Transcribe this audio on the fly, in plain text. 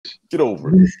Get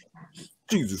over it.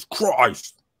 Jesus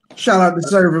Christ. Shout out to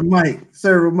Server Mike.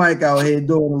 Server Mike out here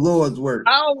doing the Lord's work.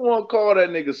 I don't want to call that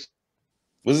nigga.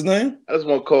 What's his name? I just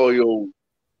want to call yo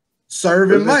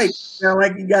Serving Mike. Sound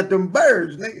like he got them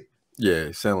birds, nigga. Yeah,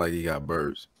 it sound like he got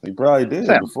birds. He probably did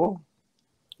before.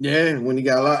 Yeah, when he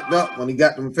got locked up, when he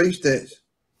got them face tests.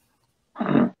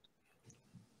 I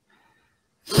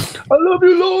love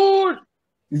you, Lord.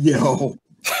 Yo.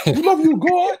 We love you,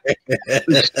 God.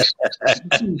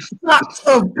 Lots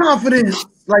of confidence.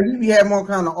 Like he had all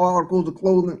kind of articles of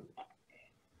clothing.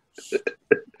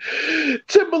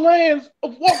 Timberlands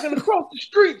of walking across the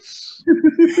streets.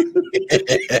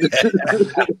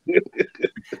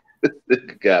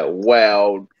 Got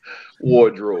wild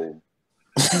wardrobe.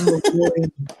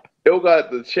 Yo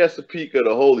got the Chesapeake of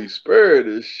the Holy Spirit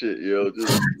and shit, yo.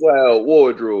 Just wild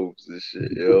wardrobes and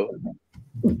shit, yo.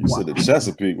 You said the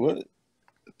Chesapeake, what?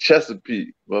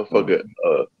 Chesapeake, motherfucker.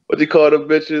 What they call them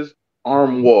bitches?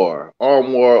 Armoire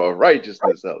of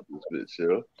righteousness out this bitch,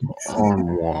 yo.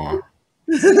 Armoire.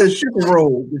 The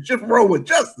ship roll with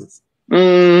justice.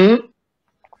 Mm-hmm.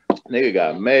 Nigga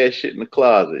got mad shit in the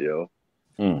closet, yo.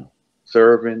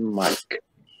 Serving Mike.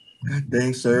 God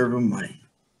dang, Serving Mike.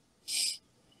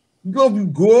 Love you,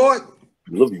 God.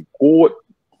 Love you, God.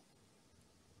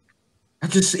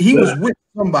 He was with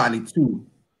somebody too.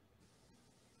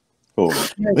 Oh,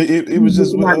 it was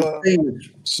just with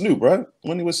Snoop, right?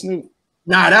 When he was Snoop.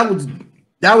 Nah, that was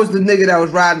the nigga that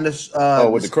was riding this.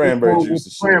 With the cranberry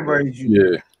juice. Cranberry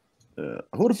juice. Yeah.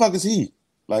 Who the fuck is he?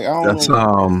 Like I don't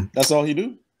know. That's all he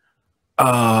do.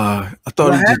 I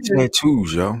thought he did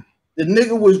tattoos, yo. The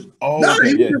nigga was he was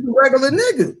just a regular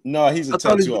nigga. No, he's a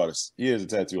tattoo artist. He is a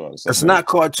tattoo artist. It's not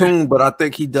cartoon, but I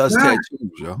think he does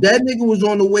tattoos, yo. That nigga was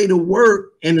on the way to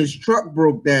work and his truck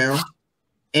broke down,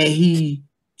 and he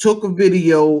took a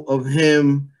video of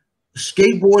him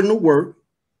skateboarding to work,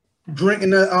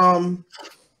 drinking the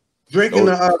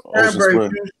cranberry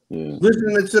juice,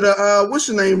 listening to the what's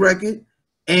the name record,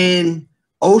 and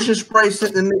Ocean Spray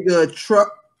sent the nigga a truck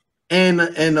and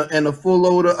a full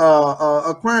load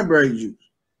of cranberry juice.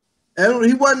 And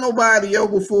he wasn't nobody, yo,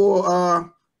 before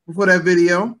that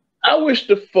video. I wish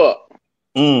the fuck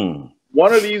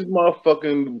one of these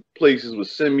motherfucking places would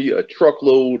send me a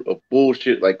truckload of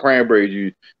bullshit like cranberry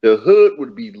juice. The hood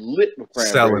would be lit with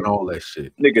cranberry selling all that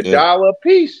shit. Nigga, $1 a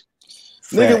piece.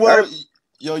 Nigga, well,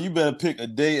 yo, you better pick a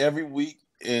day every week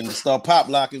and start pop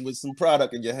locking with some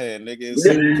product in your hand, nigga. And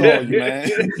see who call you, man.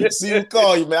 See who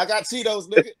call you, man. I got Cheetos,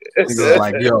 nigga. Nigga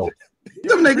like, yo,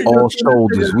 all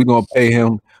shoulders. We gonna pay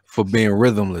him for being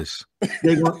rhythmless.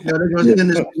 They're gonna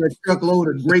send this a truckload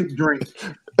of grape drink.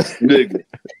 Nigga.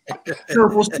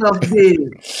 Purple stuff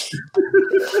did.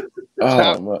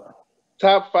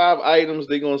 Top 5 items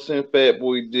they gonna send Fat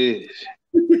Boy Diz.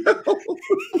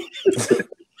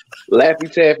 Laffy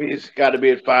Taffy's got to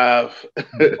be at 5.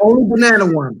 Only banana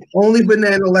one. Only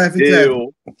banana Laffy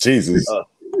Taffy. Jesus.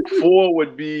 4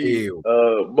 would be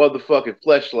motherfucking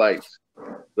fleshlights.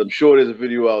 I'm sure there's a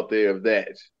video out there of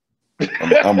that.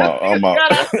 I'm out. I'm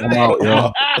out,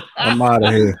 yo. I'm out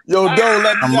of here. Yo, don't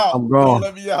let me out. I'm gone.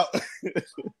 Don't let me out.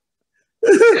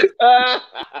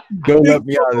 Don't let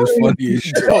me out. It's funny as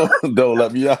shit. Don't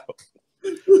let me out.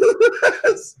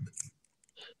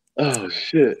 Oh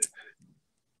shit.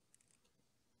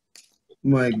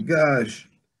 My gosh.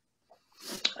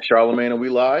 Charlamagne, are we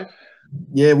live?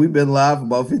 Yeah, we've been live for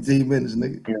about 15 minutes,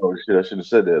 nigga. Oh shit, I should have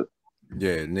said that.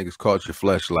 Yeah, niggas caught your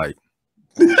flashlight.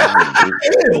 You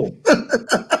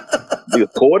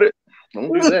caught it?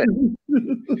 Don't do that.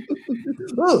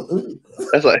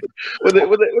 That's like what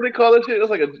they call that shit?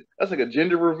 That's like a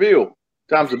gender reveal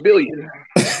times a billion.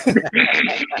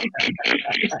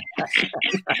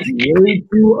 Way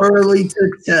too early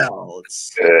to tell.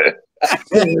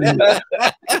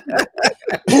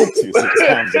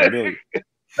 Times a billion.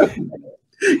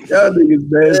 Y'all niggas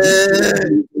bad.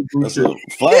 That's a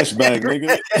flashback,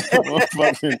 nigga.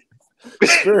 Fucking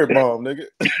spirit bomb, nigga.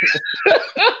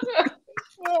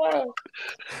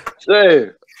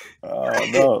 Say. Oh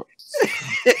no.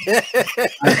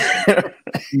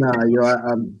 Nah, yo,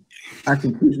 I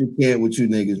completely can't with you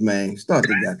niggas, man. Start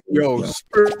the guy. Yo,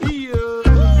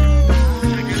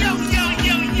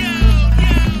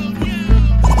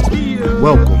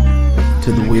 welcome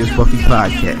to the Weird Fucking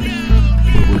Podcast,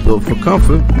 where we're built for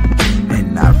comfort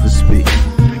and not for speed.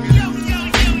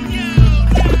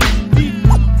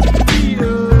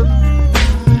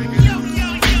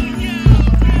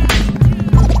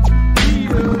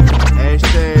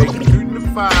 Hashtag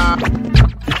unify.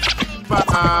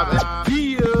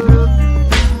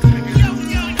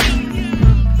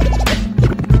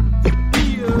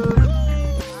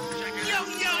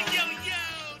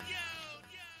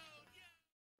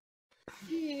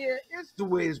 It's the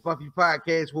Wiz Buffy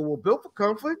Podcast where we're built for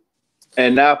comfort.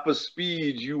 And not for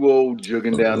speed, you old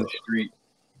jugging down the street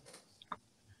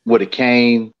with a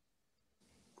cane,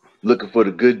 looking for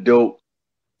the good dope.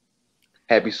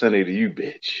 Happy Sunday to you,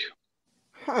 bitch.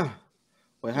 Huh.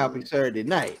 Well, happy Saturday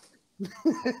night.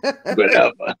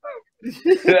 Whatever.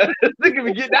 Look at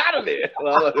me getting out of there.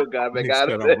 Well, I got back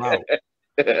out of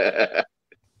there.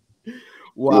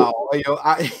 Wow. Yo,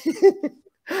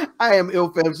 I am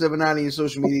IlFam790 in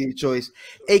social media choice,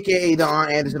 aka the Arn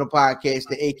Anderson of podcast,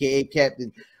 the aka Captain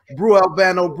Brew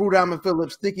Albano, Brew Diamond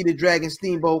Phillips, Sticky the Dragon,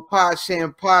 Steamboat, Pod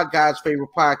Sham, Pod God's favorite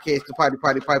podcast, the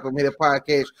Potty Pipe, I'm here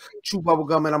podcast, True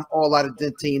Bubblegum, and I'm all out of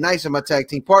Dentine. Nice, and my tag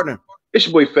team partner. It's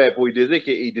your boy Fat Boy Diz,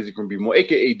 aka Dizzy from Be More,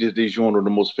 aka Diz de Genre, the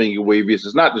most finger waviest.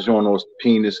 It's not the genre's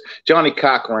penis. Johnny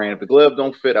Cochran. If the glove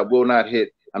don't fit, I will not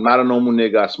hit. I'm not a normal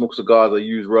nigga. I smoke cigars, I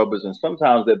use rubbers, and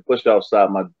sometimes that push outside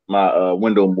my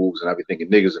window moves, and I be thinking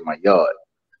niggas in my yard.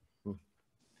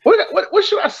 What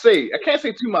should I say? I can't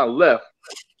say to my left.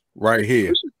 Right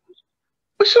here.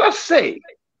 What should I say?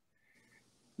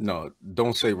 No,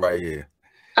 don't say right here.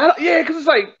 Yeah, because it's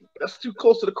like that's too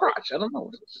close to the crotch. I don't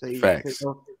know. Facts.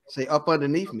 Say up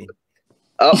underneath me.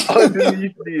 Up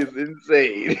underneath me is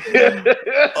insane.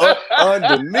 Up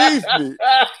underneath me.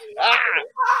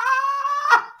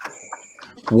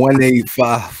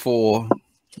 1854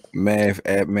 Mav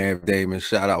at Mav Damon.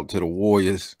 Shout out to the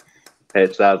Warriors.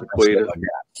 Head size equator.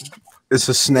 It's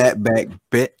a snapback,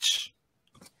 bitch.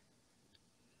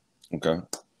 Okay.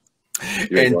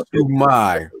 And to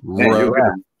my relay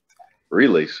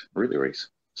race.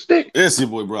 Stick. It's your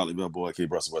boy Bradley, my boy K.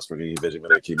 Russell Westbrook,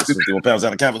 Benjamin, keep me 61 pounds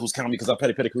out of Calvin, who's counting me because I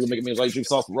petty crew, making me like juice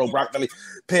sauce, roll broccoli,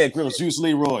 Pad Grills, Juice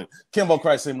Leroy, Kimbo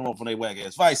Christ, same one for their wag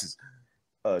ass vices.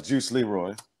 Juice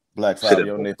Leroy, Black Fire,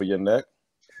 your name for your neck.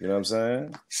 You know what I'm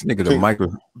saying? This nigga,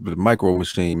 the micro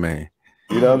machine, man.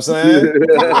 You know what I'm saying? You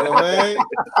know what I mean?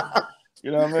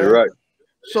 You know what I mean? Right.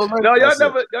 So no,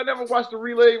 y'all never watched the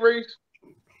relay race?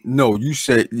 No, you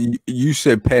said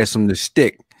pass him the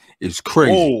stick. It's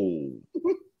crazy. Oh.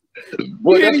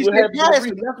 Well, that's what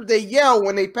happened. That's what they yell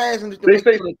when they pass him. They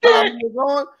say the time was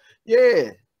on.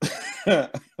 Yeah.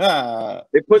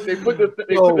 They put the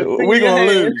we gonna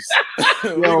lose.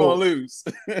 We gonna lose.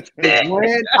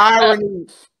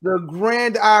 The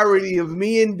grand irony of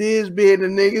me and Diz being the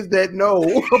niggas that know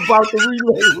about the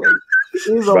relay race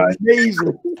is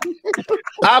amazing.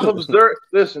 I've observed.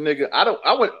 Listen, nigga.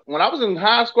 When I was in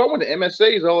high school. I went to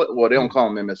MSAs. Well, they don't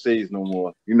call them MSAs no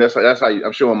more. You know, that's how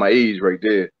I'm showing my age right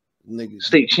there. Niggas.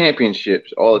 State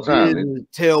championships all the time.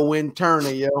 Tailwind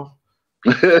Turner, yo.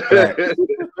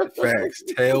 Facts.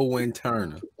 Tailwind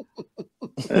Turner.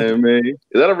 Hey man,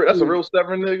 that's a real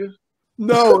stubborn nigga?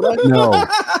 No, no.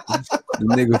 The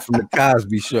nigga from the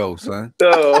Cosby Show, son.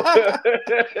 No.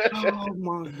 Oh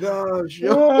my gosh,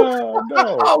 yo. Oh,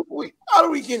 no. How do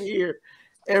we get here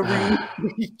every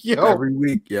week, yo? Every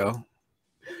week, yo.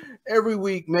 Every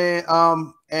week, man.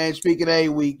 And speaking of a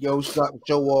week, yo, start the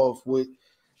show off with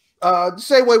the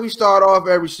same way we start off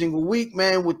every single week,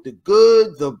 man, with the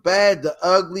good, the bad, the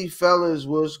ugly. Fellas,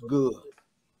 what's good?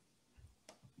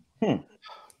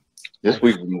 This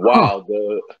week was wild,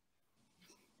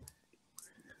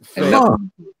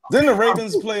 Didn't the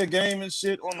Ravens play a game and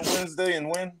shit on the Wednesday and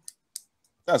win?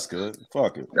 That's good.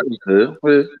 Fuck it. That was good.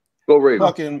 Go Ravens.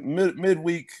 Fucking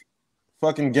midweek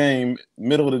fucking game,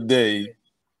 middle of the day.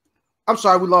 I'm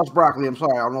sorry, we lost broccoli. I'm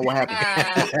sorry. I don't know what happened.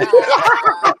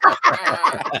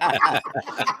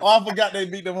 Oh, I forgot they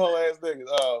beat them whole ass niggas.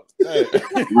 Oh, hey.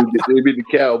 They beat the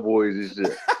Cowboys and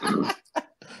shit.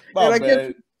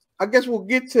 And I guess we'll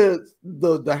get to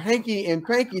the hanky and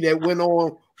panky that went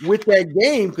on with that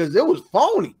game because it was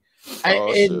phony.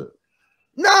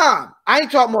 Nah, I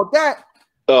ain't talking about that.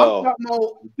 I'm talking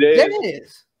about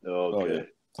Dez. Okay.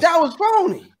 That was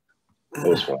phony. That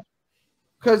was fun.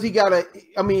 Because he got I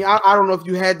don't know if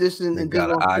you had this in got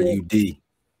an IUD.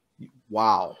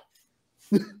 Wow.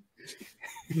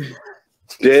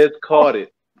 Dez caught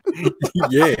it.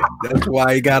 Yeah, that's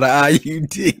why he got an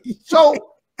IUD. So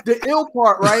the ill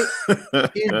part, right,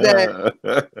 is that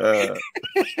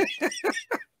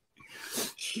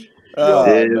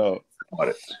the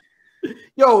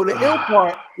ill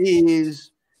part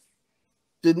is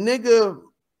the nigga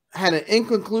had an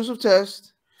inconclusive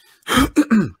test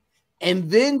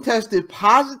and then tested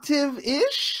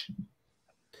positive-ish,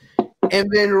 and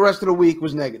then the rest of the week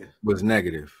was negative.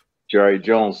 Jerry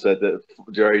Jones said that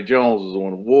Jerry Jones was on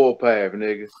the warpath,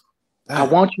 nigga. I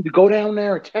want you to go down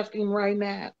there and test him right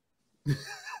now.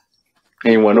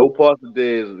 Ain't want no parts of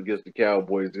Dez against the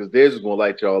Cowboys because Dez was gonna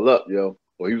light y'all up, yo.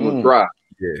 Or he was gonna drop.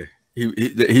 Yeah,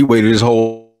 he waited his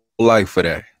whole life for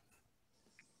that.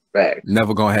 Back.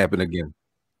 Never gonna happen again.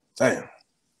 Damn.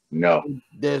 No.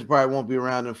 Dez probably won't be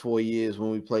around in 4 years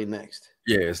when we play next.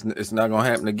 Yeah, it's not gonna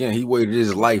happen again. He waited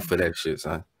his life for that shit,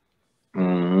 son.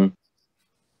 Mm-hmm.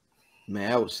 Man,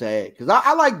 that was sad because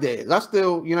I like Dez. I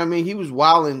still, you know what I mean? He was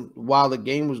wilding while the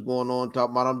game was going on,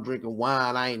 talking about I'm drinking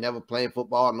wine. I ain't never playing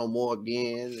football no more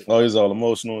again. Oh, he's all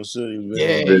emotional and shit.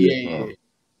 Yeah.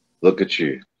 Look at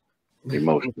you.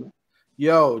 Emotional.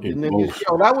 Yo, the niggas,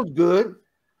 that was good.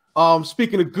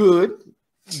 Speaking of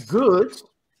goods,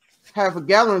 half a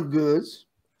gallon of goods.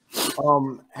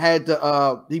 Had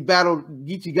to he battled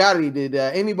Geechee Gotti. Did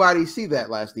anybody see that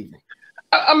last evening?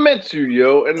 I meant to,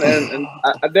 yo, and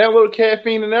I downloaded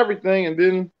caffeine and everything, and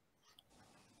then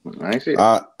I ain't see it.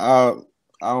 I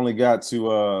only got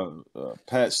to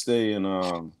Pat Stay and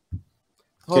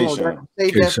K-Shine.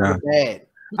 That's bad.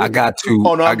 I got to.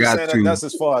 Oh no, I got to. That's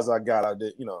as far as I got. I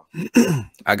did, you know.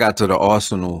 I got to the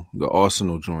Arsenal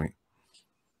joint.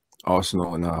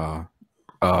 Arsenal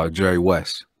and Jerry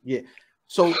West. Yeah.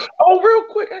 So, real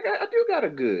quick, I do got a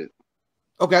good.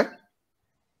 Okay.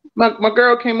 My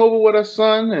girl came over with her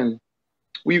son, and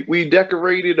we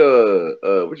decorated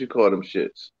what you call them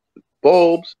shits?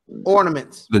 Bulbs,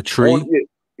 ornaments, the tree.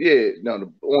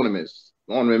 The ornaments,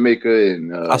 ornament maker,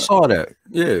 and I saw that.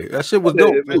 Yeah, that shit was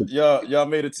dope. Y'all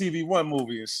made a TV One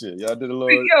movie and shit. Y'all did a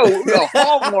little a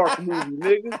Hallmark movie,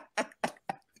 nigga.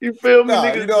 You feel me,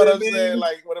 nigga? You know what I'm saying?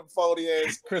 Like one of them phony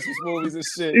ass Christmas movies and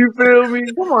shit. You feel me?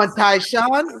 Come on,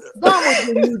 Tyshawn. Vamos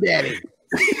with you, daddy.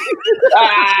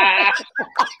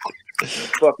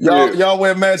 Y'all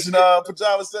wear matching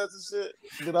pajama sets and shit.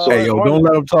 Hey, yo, don't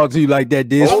let them talk to you like that,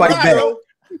 Diz. Fight back.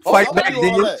 Fight back,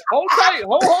 Diz. Hold tight.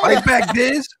 Hold on. Fight back,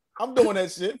 Diz. I'm doing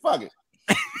that shit. Fuck it.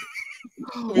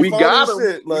 We got him.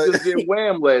 Shit, like. We just did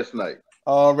wham last night.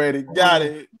 Already got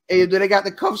it. Hey, do they got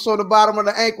the cuffs on the bottom of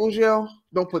the ankles, yo?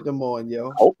 Don't put them on,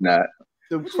 yo. Hope not.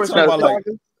 Some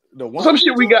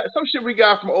shit we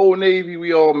got from Old Navy.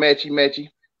 We all matchy.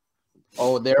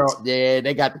 Oh, they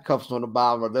got the cuffs on the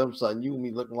bottom of them, son. You and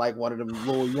me looking like one of them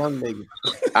little young niggas.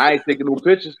 I ain't taking no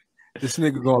pictures. This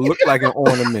nigga gonna look like an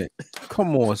ornament.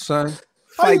 Come on, son.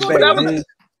 Fight back, man.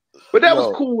 But that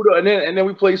was cool though. And then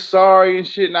we played Sorry and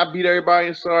shit, and I beat everybody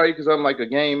in Sorry because I'm like a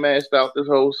game master out this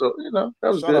whole. So that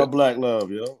was Shout good. out Black Love,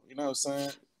 yo. You know what I'm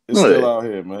saying? It's still out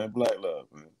here, man. Black Love,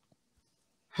 man.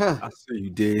 Huh. I see you,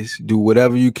 Diz. Do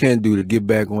whatever you can do to get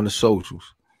back on the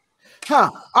socials.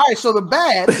 All right, so the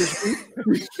bad this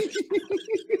week.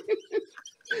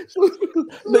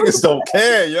 Niggas don't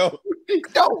care, yo.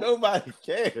 Nobody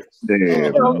cares.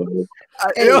 Damn.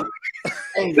 Hey, you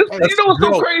know what's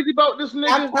so crazy about this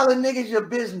nigga? I'm telling niggas your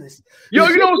business. Yo,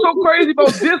 you know what's so crazy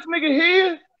about this nigga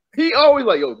here? He always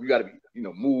like, yo, you gotta be,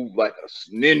 move like a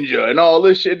ninja and all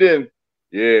this shit. Then,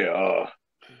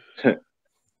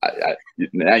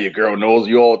 now your girl knows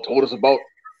you all told us about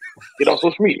it on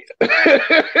social media.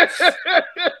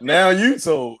 Now you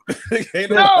told.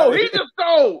 No, he just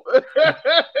told.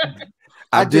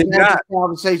 I did not have a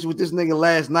conversation with this nigga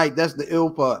last night. That's the ill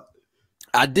part.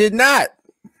 I did not.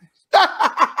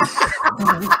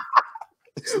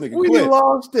 We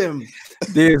lost him.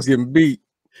 Diz getting beat.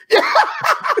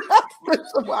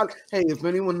 Hey, if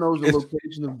anyone knows the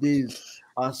location of Diz,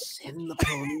 send the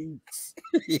police.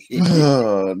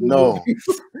 No.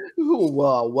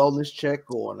 Wellness check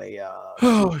on a.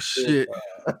 Oh shit.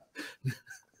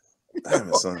 Damn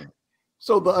it, son.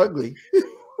 So the ugly.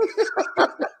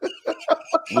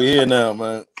 We here now,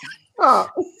 man.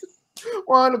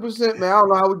 100%, man. I don't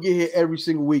know how we get here every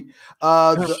single week.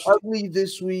 The ugly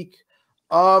this week.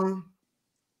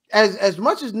 As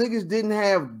much as niggas didn't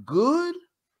have good,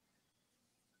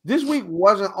 this week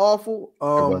wasn't awful. It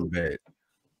wasn't bad.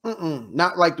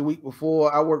 Not like the week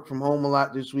before. I worked from home a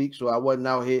lot this week, so I wasn't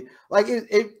out here. Like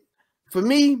it for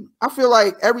me, I feel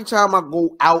like every time I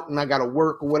go out and I gotta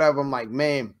work or whatever, I'm like,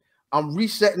 man, I'm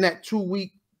resetting that 2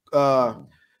 week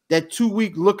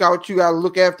lookout. You gotta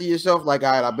look after yourself. Like,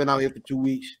 all right, I've been out here for 2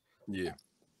 weeks. Yeah.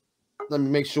 Let me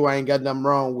make sure I ain't got nothing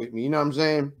wrong with me. You know what I'm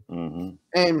saying? Mm-hmm.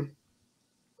 And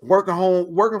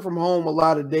working from home a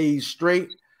lot of days straight.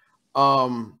 You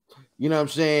know what I'm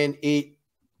saying? It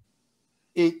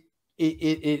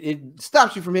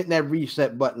stops you from hitting that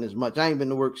reset button as much. I ain't been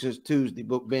to work since Tuesday,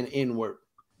 but been in work.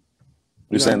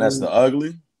 You're saying that's the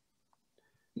ugly?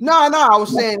 No, I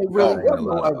was saying it really wasn't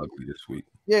ugly this week.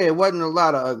 Yeah, it wasn't a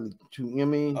lot of ugly. You know what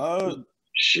I mean?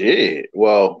 Shit.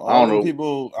 Well, I don't know.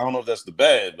 People, I don't know if that's the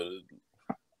bad, but a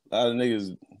lot of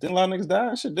niggas die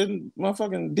and shit. Didn't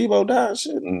motherfucking Debo die and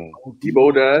shit?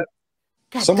 Debo died.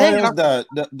 God Somebody else died.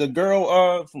 The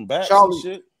girl from Bats and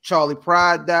shit. Charlie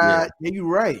Pride died. Yeah, you're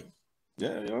right.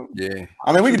 Yeah, you know. Yeah.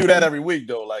 I mean, we can do that every week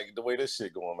though. Like the way this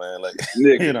shit going, man. Like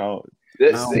Nigga. you know,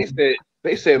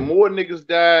 They said more niggas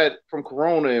died from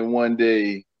corona in one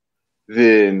day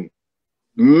than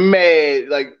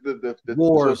like the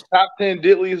Wars. top 10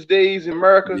 deadliest days in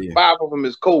America. Yeah. 5 of them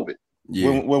is COVID.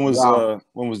 Yeah. when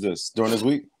was this during this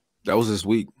week? That was this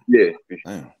week. Yeah,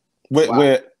 Damn.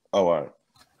 Where? Oh, all right.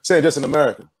 Say just in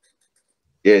America.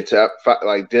 yeah, top 5,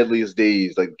 like deadliest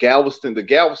days. Like the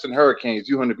Galveston hurricanes,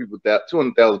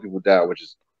 200,000 people died, which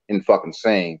is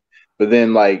insane. But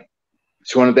then like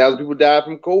 200,000 people died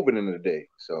from COVID in a day.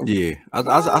 So Yeah. I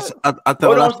thought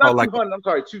it's not like 200. I'm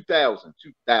sorry, 2,000,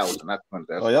 not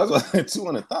 200,000. Oh, y'all was like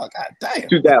 200,000. God damn.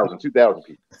 2,000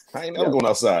 people. I ain't never going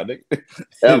outside,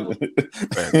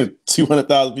 nigga.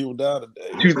 200,000 people died a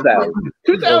day.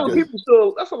 2,000 people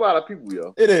still. That's a lot of people,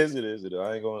 yo. It is. I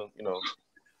ain't going. You know.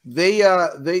 They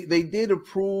did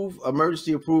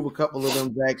emergency approve a couple of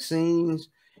them vaccines,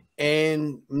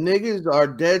 and niggas are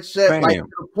dead set, like to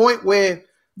the point where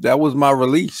that was my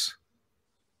release.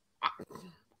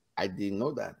 I didn't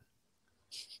know that.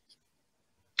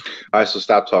 All right, so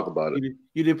stop talking about it.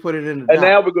 You didn't put it in the and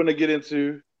now we're gonna get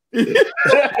into.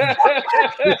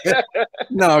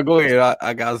 No, go ahead.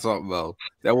 I got something else.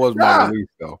 That was my release,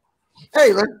 though.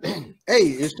 Hey,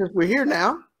 it's just we're here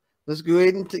now. Let's go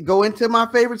ahead and go into my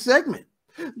favorite segment,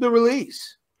 the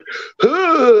release. Watch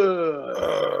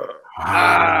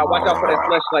out for that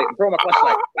flashlight. Throw my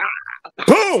flashlight.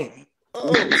 Boom.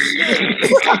 Oh,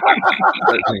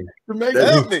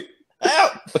 help me.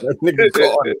 Help. That nigga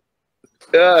caught it.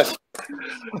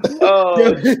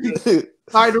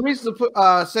 All right, the reason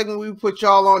segment we put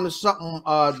y'all on to something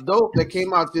dope that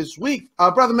came out this week.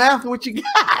 Brother Matthew, what you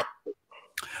got?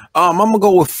 I'm gonna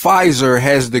go with Pfizer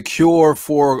has the cure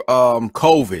for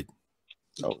COVID.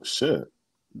 Oh shit.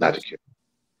 Not a cure.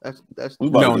 That's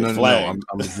no. I'm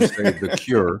gonna just say the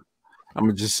cure. I'm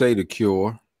gonna just say the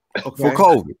cure for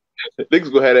COVID.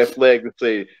 Niggas gonna have that flag that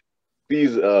say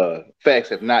these facts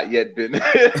have not yet been.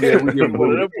 Yeah, we get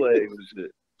one of them flags and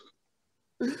shit.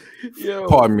 Yo.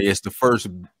 Pardon me. It's the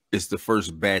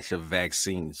first batch of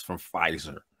vaccines from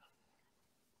Pfizer.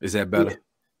 Is that better?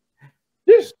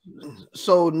 Yes.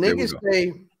 So niggas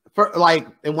say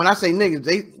and when I say niggas,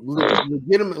 they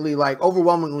legitimately like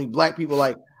overwhelmingly black people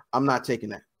like I'm not taking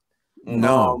that.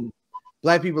 No.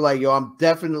 Black people like, yo, I'm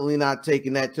definitely not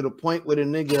taking that, to the point where the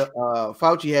nigga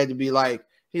Fauci had to be like,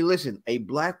 hey, listen, a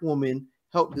black woman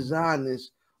helped design this.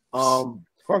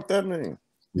 Fuck that name.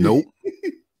 Nope.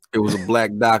 It was a black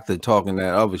doctor talking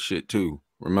that other shit too.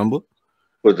 Remember?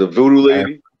 Was the voodoo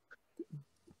lady?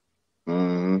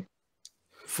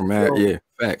 From that, yeah,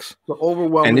 facts. So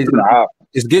overwhelming. And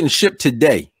it's getting shipped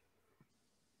today.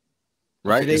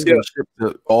 Right? It's getting shipped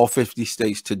to all 50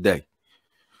 states today.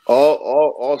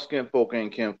 All skin folk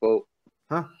ain't kin folk.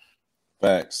 Huh?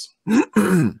 Facts.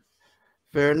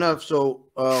 Fair enough. So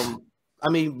I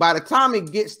mean, by the time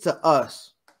it gets to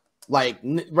us, like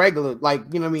regular, like,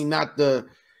 you know what I mean, not the,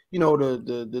 you know,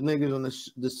 the niggas on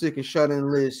the sick and shut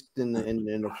in list and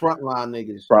the frontline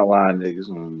niggas.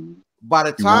 By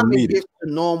the time it gets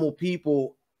to normal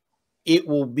people, it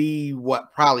will be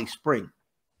probably spring.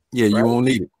 Yeah, right? You won't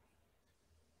need it.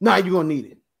 No, you're gonna need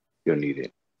it. You'll need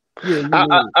it. Yeah,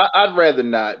 I'd rather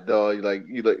not, dog. Like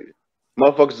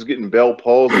motherfuckers is getting Bell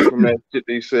palsy from that shit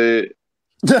they said.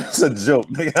 That's a joke,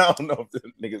 nigga. I don't know if the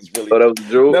niggas really. Oh, that was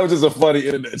a joke. That was just a funny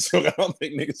internet joke. I don't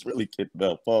think niggas really get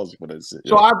Bell palsy for that shit.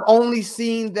 So I've only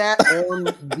seen that on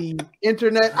the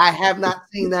internet. I have not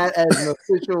seen that as an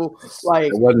official, like.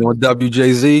 It wasn't on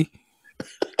WJZ. It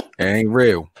ain't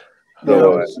real.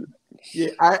 No. Yeah,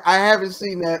 I haven't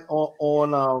seen that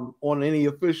on any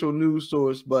official news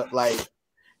source, but like,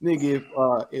 nigga,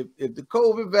 if the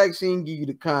COVID vaccine give you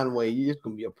the Conway, it's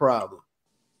gonna be a problem.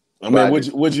 I mean,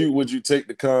 would you take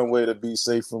the Conway to be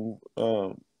safe from?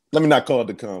 Let me not call it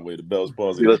the Conway, the Bell's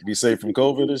palsy, to be safe from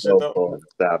COVID and shit.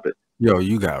 Stop it. Yo,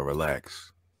 you gotta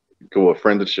relax. Go a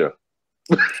friend of the show.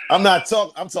 I'm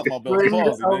talking about Bell's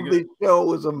palsy, nigga. The show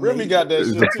was amazing. Remy got that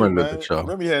shit too, man. Show.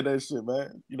 Remy had that shit,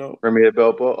 man. You know, Remy had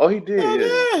Bell palsy. Oh, he did.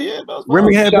 Yeah.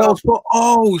 Remy had Bell's palsy.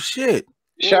 Oh shit.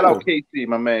 Shout out KC,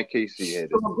 my man KC had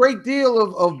it. So a great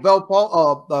deal of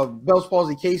Bell's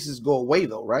palsy cases go away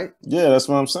though, right? Yeah, that's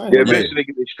what I'm saying. Yeah, eventually they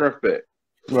get their strength back.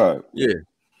 Right. Yeah.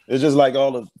 It's just like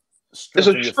all the it's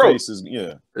a stroke. Faces.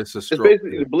 Yeah. It's a It's stroke.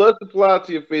 basically the blood supply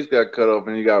to your face got cut off,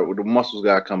 and the muscles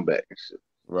got to come back and shit.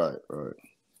 Right. Okay.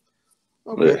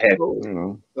 So, You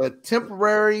know. a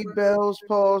temporary Bell's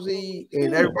palsy,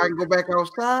 and everybody can go back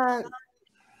outside.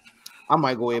 I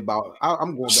might go I'm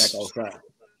going back outside.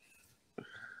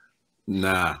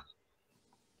 Nah.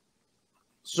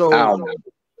 So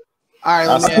All right,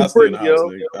 I let me stay ask in the house,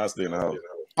 nigga. I stay in the house.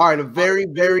 all right, a very,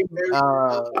 very realistic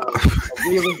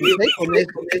take on this.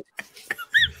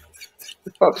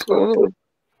 What's going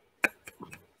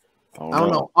on? I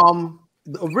don't know.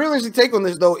 A realistic take on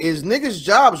this though is niggas'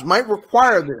 jobs might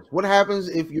require this. What happens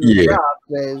if your job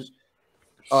says,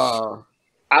 I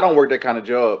don't work that kind of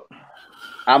job.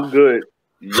 I'm good.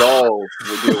 Y'all will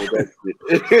deal with that shit.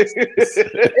 it's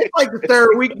like the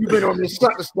third week you've been on this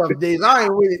sucker stuff days. I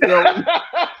ain't with it, yo.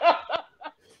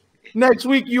 Next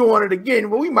week you on it again,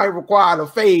 but we might require a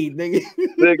fade, nigga.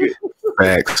 Nigga.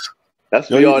 Facts. That's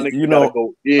where y'all niggas gotta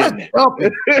go in.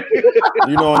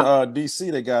 You know, in DC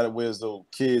they got it where so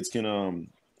kids can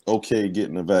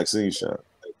getting a vaccine shot.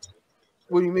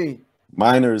 What do you mean?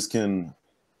 Minors can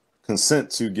consent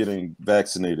to getting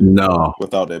vaccinated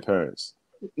without their parents.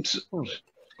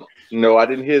 No, I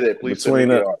didn't hear that. Please I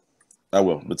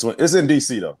will. It's in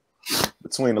DC though.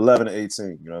 Between 11 and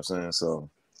 18, you know what I'm saying? So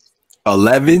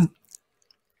 11?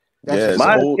 Yeah,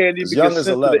 mine can't even consent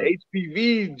to the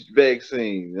HPV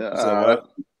vaccine.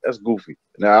 That's goofy.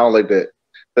 No, I don't like that.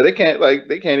 So they can't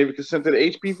even consent to the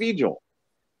HPV joint.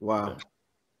 Wow.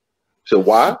 So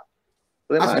why?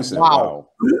 Wow.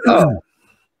 Oh.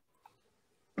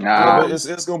 Nah.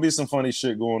 It's gonna be some funny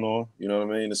shit going on. You know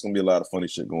what I mean? It's gonna be a lot of funny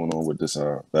shit going on with this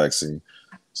vaccine.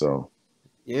 So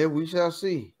yeah, we shall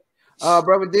see.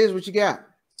 Brother Diz, what you got?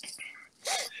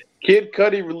 Kid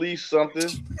Cudi released something.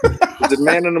 The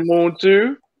Man on the Moon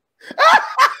 2.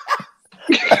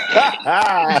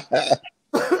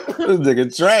 This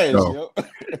nigga trash, yo.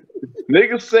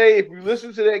 Niggas say if you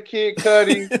listen to that Kid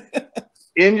Cudi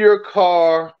in your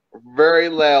car very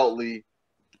loudly,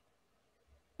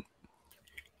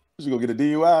 you gonna get a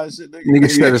DUI and shit, nigga?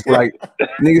 Niggas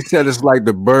said it's like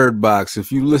the Bird Box.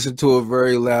 If you listen to it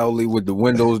very loudly with the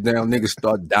windows down, niggas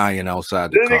start dying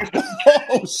outside the car.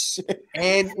 Oh shit!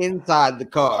 And inside the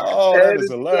car. Oh, that is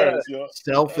hilarious, yo.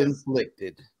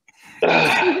 Self-inflicted.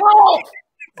 Oh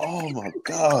my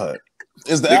god!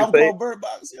 Is the album called Bird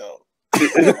Box, yo?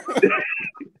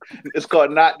 It's called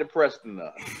Not Depressed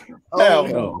Enough. Hell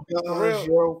no.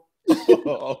 Yo.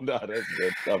 Oh no, that's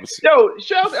good. Yo,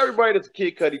 shout out to everybody that's a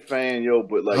Kid Cudi fan, yo.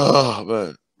 But like, oh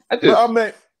man, I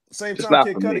mean, same time,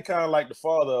 Kid Cudi kind of like the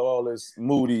father of all this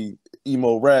moody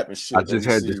emo rap and shit. I just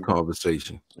had this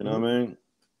conversation. You know what I mean?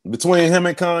 Between him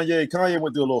and Kanye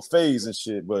went through a little phase and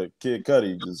shit, but Kid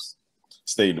Cudi just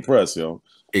stayed depressed, yo.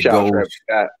 It goes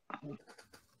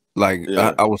like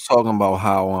I was talking about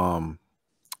how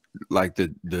like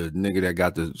the nigga that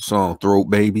got the song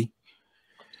Throat Baby.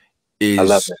 I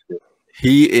love that.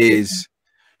 Kid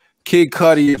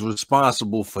Cudi is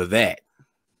responsible for that.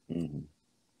 Mm-hmm.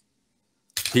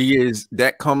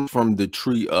 That comes from the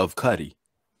tree of Cudi.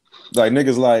 Like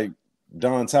niggas like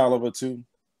Don Toliver too.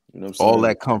 You know what I'm saying? All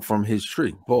that come from his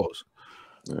tree. Pause.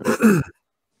 Yeah.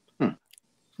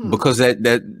 Because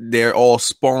that they're all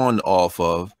spawned off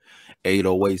of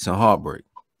 808s and Heartbreak,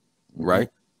 right?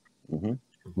 Mm-hmm.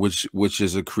 Which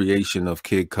is a creation of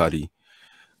Kid Cudi.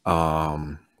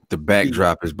 The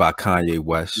backdrop is by Kanye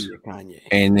West. Kanye.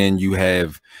 And then you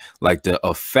have like the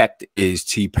effect is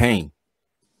T-Pain.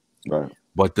 Right.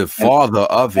 But the father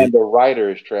of it. And the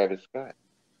writer is Travis Scott.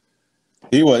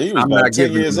 He was about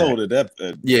 10 years old at that.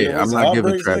 I'm not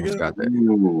giving Travis Scott that.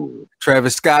 Ooh.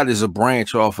 Travis Scott is a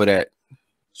branch off of that.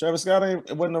 Travis Scott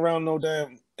wasn't around no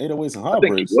damn 808s and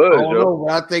Heartbreaks. I think he was.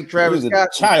 I think Travis Scott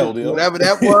was a child, whatever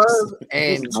that was,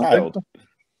 and a child.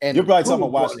 And you're probably talking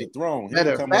about Watch the Throne. He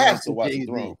didn't come around to Watch the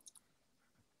Throne.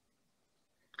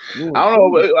 I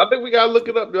don't know. I think we gotta look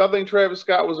it up. I think Travis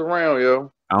Scott was around,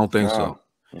 yo. I don't think so.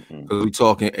 Because we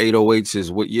talking 808s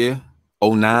is what year?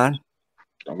 09?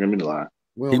 Don't give me the line.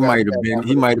 He might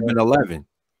have been 11.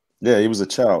 Yeah, he was a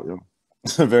child, yo.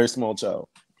 A very small child.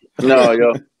 No,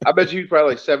 yo. I bet you he's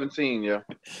probably like 17, yo.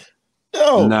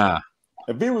 Yo, nah.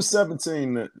 If he was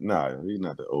 17, nah, he's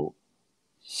not that old.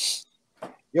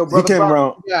 Yo, brother, he came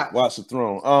around, Watch the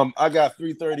Throne. I got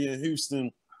 3:30 in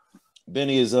Houston.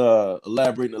 Benny is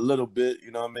elaborating a little bit,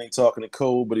 you know what I mean, talking to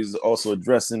Cole, but he's also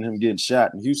addressing him getting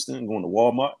shot in Houston, going to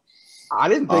Walmart. I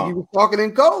didn't think he was talking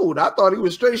in code. I thought he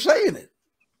was straight saying it.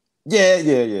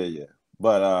 Yeah.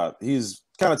 But he's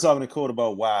kind of talking to Code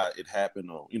about why it happened,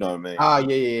 or you know what I mean.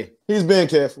 Yeah. He's being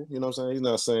careful, you know what I'm saying. He's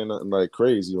not saying nothing like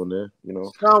crazy on there, you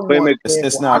know.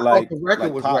 It's not like the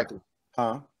record was reckless.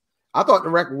 Huh? I thought the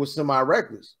record was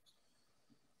semi-reckless.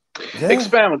 Yeah.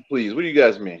 Expound, please. What do you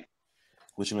guys mean?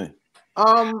 What you mean?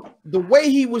 The way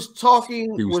he was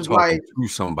talking was talking like to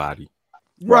somebody,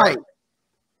 right?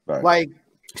 Like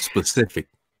specific.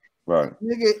 Right.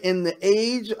 Nigga, in the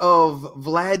age of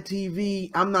Vlad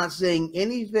TV, I'm not saying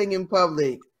anything in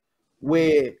public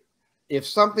where if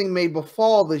something may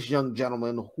befall this young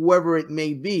gentleman, whoever it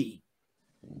may be,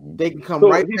 they can come So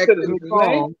right he back said to his the name?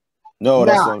 song. No,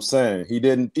 that's Nah. what I'm saying. He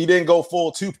didn't go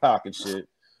full Tupac and shit,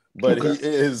 but Okay. he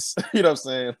is, you know what I'm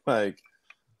saying, like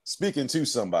speaking to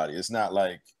somebody. It's not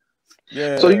like,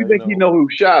 yeah. So you think he know who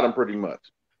shot him pretty much?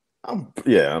 I'm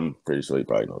pretty sure he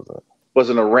probably knows that.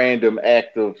 Wasn't a random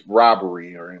act of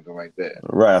robbery or anything like that.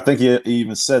 Right. I think he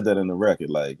even said that in the record.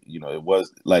 Like, you know, it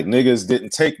was like niggas didn't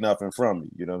take nothing from me.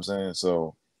 You know what I'm saying?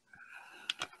 So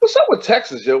What's up with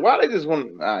Texas, yo? Why they just want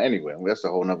anyway, that's a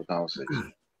whole nother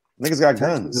conversation. niggas got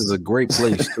Texas guns. is a great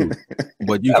place too,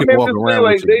 but you I can mean, walk I'm just around saying,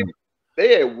 with your gun.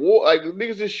 they had war, like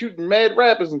niggas just shooting mad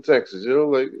rappers in Texas, yo.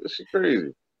 Like that shit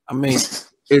crazy. I mean,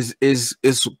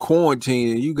 it's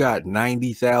quarantine and you got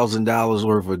 $90,000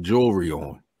 worth of jewelry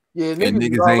on. Yeah, And niggas,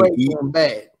 niggas is already ain't eating. doing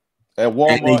bad. At And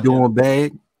they Walmart doing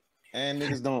bad. and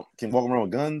niggas can walk around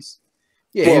with guns.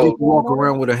 Yeah, And Well, they can walk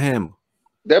around with a hammer.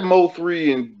 That Mo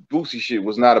 3 and Boosie shit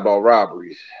was not about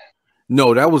robberies.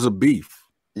 No, that was a beef.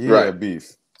 Yeah, Right.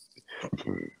 beef. Just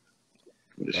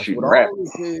that's shooting what rappers. all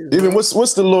this is. Even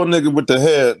what's the little nigga with the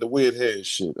hair, the weird hair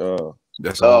shit?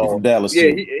 That's Oh, from Dallas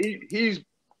yeah, too. he's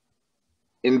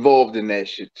involved in that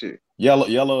shit too.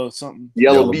 Yellow or something.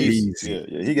 Yellow Bees. Yeah,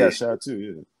 he got shot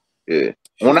too. Yeah,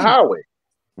 on the highway.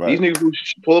 Right. These niggas will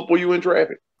pull up on you in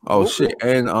traffic. Oh shit.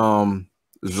 And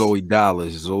Zoe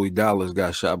Dallas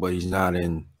got shot, but he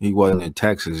wasn't in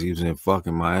Texas, he was in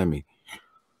fucking Miami.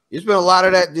 It's been a lot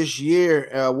of that this year.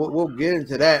 We'll get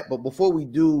into that, but before we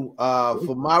do,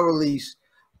 for my release,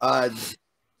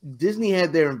 Disney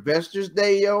had their Investors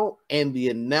Day, yo, and the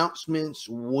announcements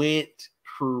went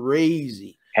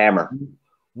crazy. Hammer.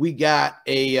 We got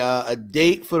a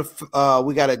date for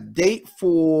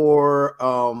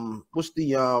what's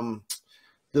the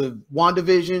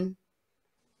WandaVision,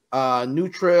 new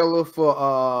trailer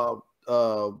for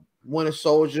Winter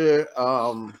Soldier.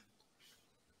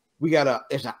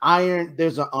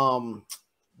 There's a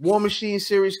War Machine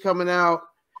series coming out.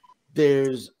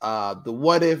 There's the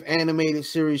What If animated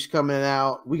series coming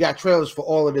out. We got trailers for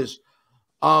all of this.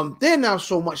 They announced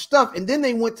so much stuff, and then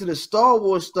they went to the Star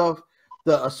Wars stuff.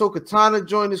 The Ahsoka Tano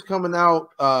joint is coming out.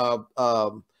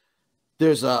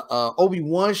 There's a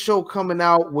Obi-Wan show coming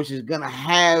out, which is gonna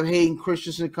have Hayden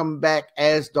Christensen coming back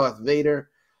as Darth Vader.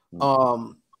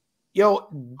 The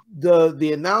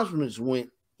announcements went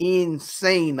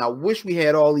insane. I wish we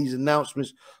had all these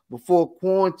announcements before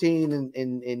quarantine,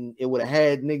 and it would have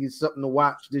had niggas something to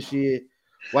watch this year.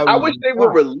 I wish they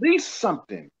would release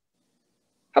something.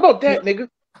 How about that, nigga?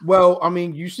 Well, I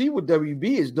mean, you see what WB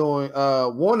is doing.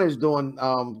 Warner is doing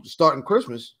starting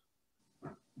Christmas.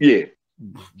 Yeah.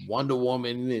 Wonder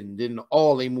Woman, and then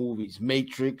all their movies,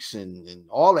 Matrix, and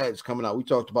all that is coming out. We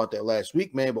talked about that last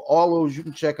week, man. But all those you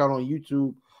can check out on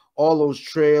YouTube, all those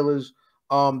trailers.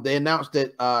 They announced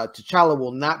that T'Challa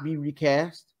will not be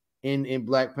recast in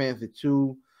Black Panther 2.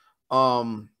 You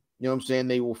know what I'm saying?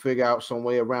 They will figure out some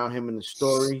way around him in the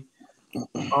story.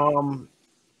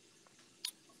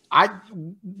 I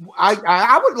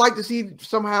would like to see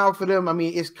somehow for them. I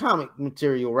mean, it's comic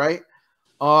material, right?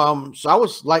 So I would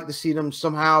like to see them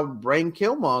somehow bring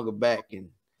Killmonger back and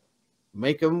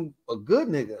make him a good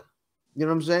nigga. You know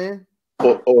what I'm saying?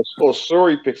 Or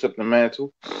Shuri picks up the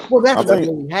mantle. Well, that's what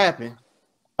really happened.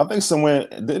 I think somewhere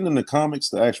didn't in the comics,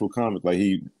 the actual comic, like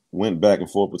he went back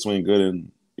and forth between good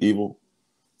and evil.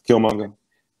 Killmonger.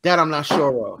 That I'm not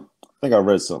sure of. I think I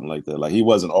read something like that. Like he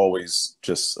wasn't always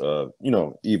just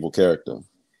evil character.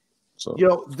 So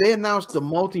they announced the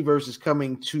multiverse is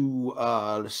coming to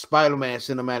the Spider-Man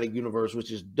cinematic universe,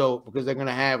 which is dope because they're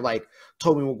gonna have like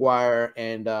Tobey Maguire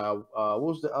and what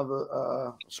was the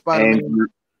other Spider-Man?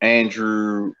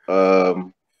 Andrew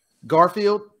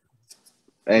Garfield.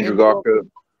 Andrew Garfield.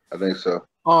 I think so.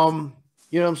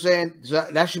 You know what I'm saying? So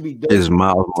that should be dope. Is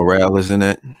Miles Morales in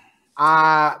it?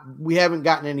 We haven't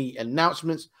gotten any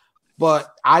announcements,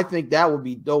 but I think that would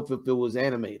be dope if it was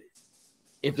animated.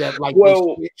 If that they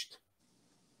switched.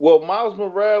 Well, Miles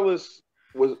Morales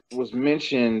was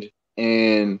mentioned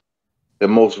in the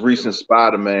most recent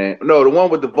Spider-Man. No, the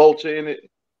one with the Vulture in it,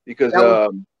 because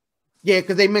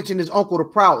because they mentioned his uncle, the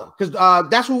Prowler, because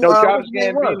that's who. Childish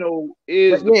Gambino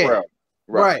is the Prowler,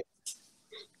 right?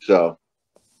 So.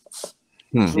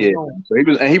 Yeah, so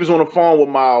he was on the phone with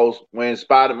Miles when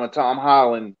Tom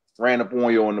Holland ran up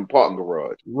on you in the parking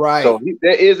garage. Right. So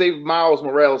there is a Miles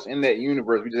Morales in that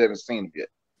universe. We just haven't seen him yet.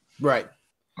 Right.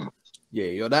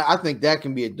 Yeah, I think that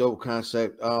can be a dope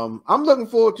concept. I'm looking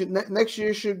forward to next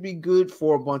year. Should be good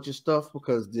for a bunch of stuff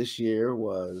because this year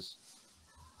was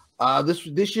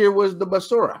this year was the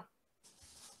Basura.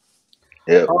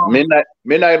 Yeah,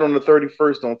 midnight on the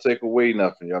 31st don't take away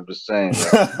nothing. I'm just saying.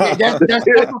 Yeah, that's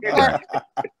a fact.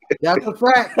 That's a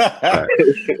fact.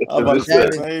 I'm about to say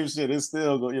the same shit. It's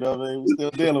still, you know what I mean? We're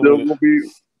still dealing with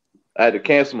it. I had to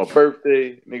cancel my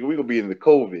birthday. Nigga, we gonna be in the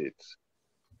COVIDs.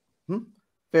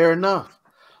 Fair enough.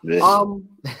 Yeah.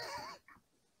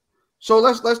 So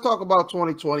let's talk about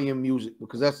 2020 in music,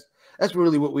 because that's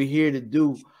really what we're here to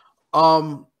do.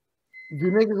 Do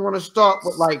niggas want to start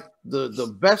with like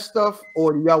the best stuff,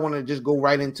 or do y'all want to just go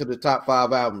right into the top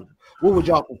 5 albums? What would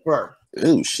y'all prefer?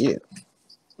 Oh shit.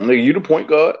 Nigga, you the point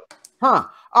guard. Huh.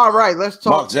 All right, let's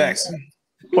talk. Mark Jackson.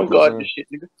 Point guard this shit,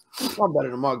 nigga. I'm better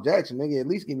than Mark Jackson, nigga. At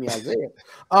least give me Isaiah.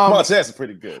 Mark Jackson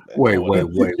pretty good. Man.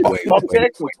 Wait. Mark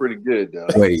Jackson was pretty good, though.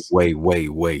 Wait.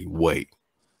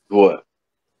 What?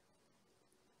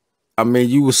 I mean,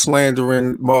 you were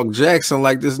slandering Mark Jackson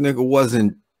like this nigga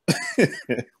wasn't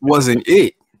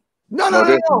it.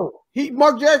 No.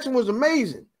 Mark Jackson was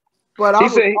amazing, but I'm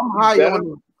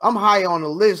high on the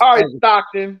list. All right,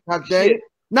 Stockton. Goddamn.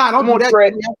 Nah, don't do that.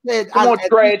 I said,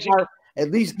 Tragic.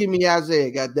 At least give me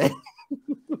Isaiah. Goddamn.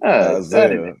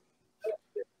 Isaiah.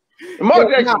 Mark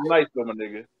Jackson was nice, though, my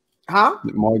nigga. Huh?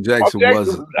 Mark Jackson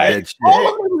was that shit. All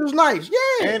of it was nice.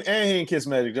 Yeah. And he ain't kiss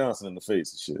Magic Johnson in the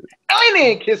face and shit. I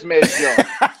ain't kiss Magic Johnson.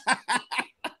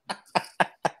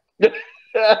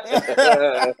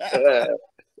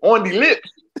 On the lips.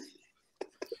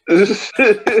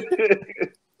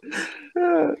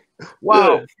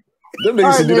 Wow. Them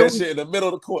niggas should do that shit in the middle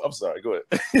of the court. I'm sorry, go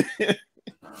ahead.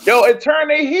 Yo, and turn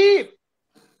their head.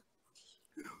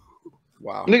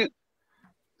 Wow. Nigga,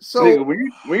 so nigga,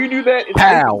 when you do that, it's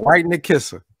pow, right in the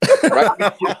kisser.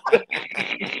 right?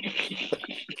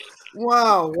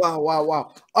 Wow.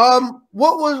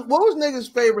 What was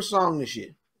niggas' favorite song this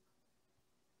year?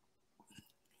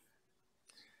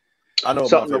 I know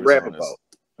something to rap about.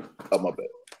 Oh, my bad.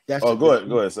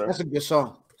 Go ahead, sir. That's a good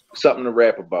song. Something to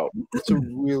rap about. It's a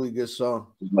really good song.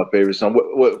 It's my favorite song.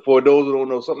 What for those who don't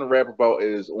know, Something to Rap About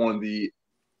is on the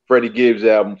Freddie Gibbs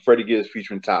album, Freddie Gibbs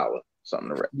featuring Tyler. Something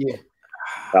to rap. Yeah.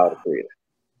 Tyler Creator.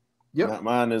 Yep.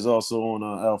 Mine is also on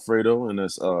Alfredo, and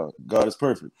it's God Is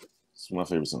Perfect. It's my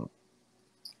favorite song.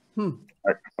 I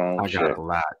got a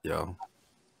lot, yo.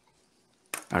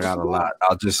 I got a lot.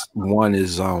 One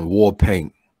is War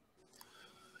Paint.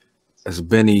 It's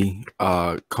Benny,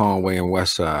 Conway, and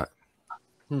Westside.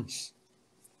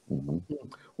 Mm-hmm.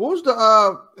 What was the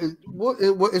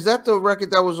what is that the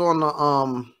record that was on the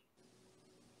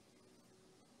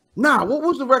what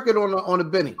was the record on the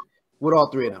Benny with all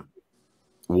three of them?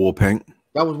 War Paint.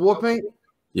 That was War Paint?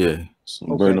 Yeah.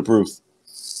 Burden of Proof.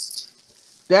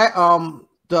 That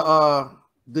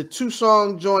the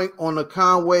 2-song joint on the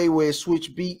Conway where it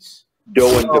switched beats.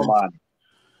 Doe and Damani.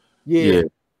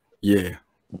 Yeah.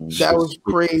 That was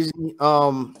crazy.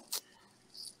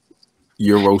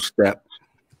 Euro Step.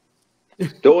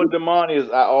 Doe and Damani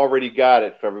is I Already Got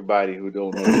It for everybody who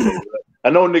don't know. I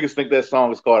know niggas think that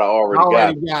song is called I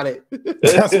Already Got It.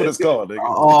 That's what it's called, nigga.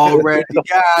 Already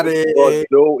got it.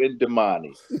 Doe and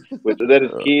Damani. Is that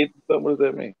his kid? What does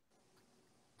that mean?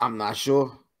 I'm not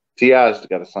sure. T.I.'s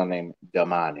got a son named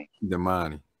Damani.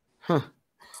 Huh.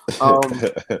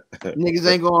 Niggas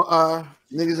ain't gonna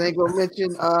mention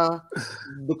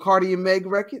the Cardi and Meg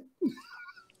record.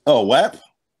 Oh, WAP?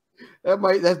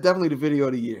 That's definitely the video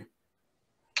of the year.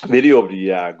 Video of the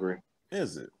year, I agree.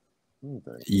 Is it?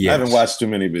 Yes. I haven't watched too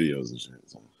many videos and shit.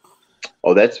 So.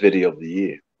 Oh, that's video of the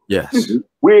year. Yes.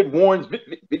 Weird Warren's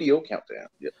video countdown.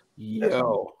 Yep.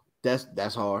 Yo, that's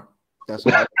hard. That's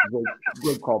hard.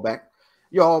 Good callback.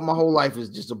 Yo, my whole life is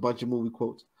just a bunch of movie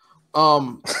quotes.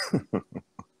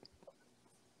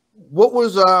 What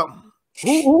was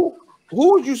who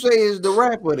would you say is the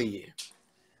rapper of the year?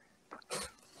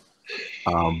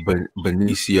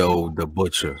 Benicio the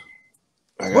Butcher.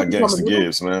 I got Gangsta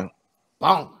Gibbs, man.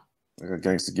 Boom. I got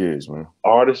Gangsta Gibbs, man.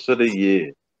 Artist of the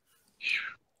year.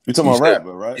 You talking about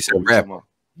rapper, right? He said rapper.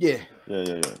 Yeah.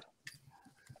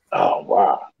 Oh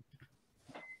wow.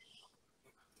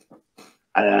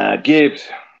 Gibbs.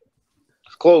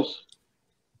 It's close.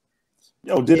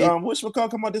 Yo, did Wish McCall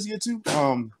come out this year too?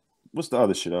 What's the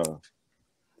other shit?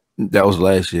 That was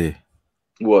last year.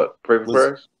 What? Pray for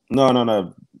Prayers? No.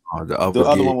 The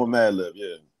other one with Madlib,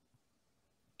 yeah.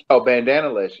 Oh, Bandana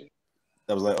last year.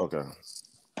 That was like okay.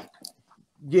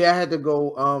 Yeah, I had to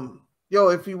go. Yo,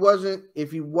 if he wasn't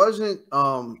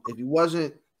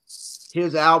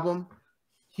his album,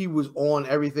 he was on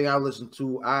everything I listened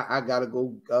to. I gotta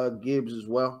go Gibbs as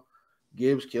well.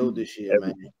 Gibbs killed this year,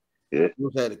 man. Yeah.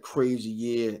 Gibbs had a crazy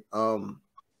year. The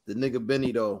nigga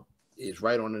Benny though is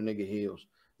right on the nigga heels.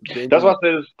 That's why I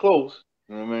said it's close.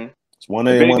 You know what I mean? It's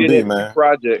 1A and 1B, man.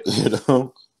 Project. You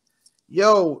know?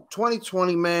 Yo,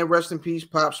 2020, man. Rest in peace,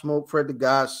 Pop Smoke, Fred the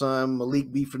Godson,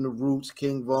 Malik B from the Roots,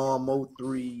 King Von, Mo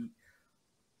 3.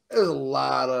 There's a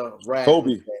lot of rap.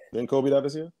 Kobe. Didn't Kobe die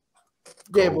this year?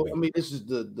 Yeah, Kobe. but I mean, this is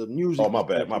the music. Oh, my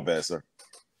bad, sir.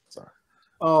 Sorry.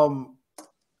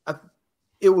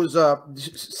 It was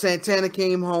Santana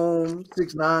came home,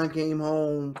 6ix9ine came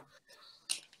home.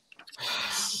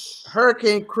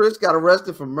 Hurricane Chris got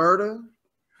arrested for murder.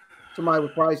 Somebody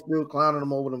was probably still clowning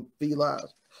him over them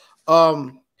felines.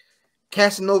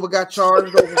 Casanova got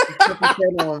charged over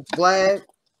on Vlad.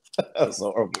 That's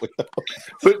horrible.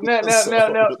 But now,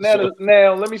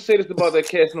 let me say this about that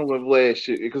Casanova and Vlad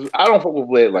shit, because I don't fuck with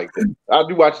Vlad like that. I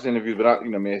do watch his interviews, but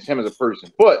man, it's him as a person.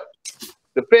 But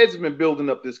the feds have been building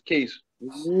up this case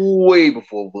way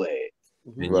before Vlad.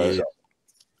 Right. So,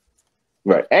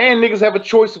 right. And niggas have a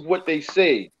choice of what they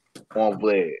say on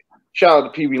Vlad. Shout out to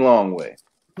Pee Wee Longway.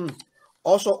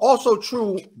 Also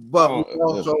true, but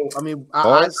also, I mean,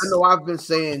 I know I've been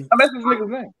saying. That's this nigga's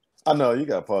name. I know you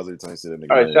got pause every time you say that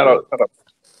nigga. All right, shout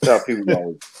out Pee Wee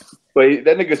Longway. But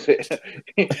that nigga said,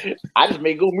 I just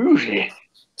make good music.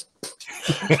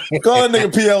 Call that nigga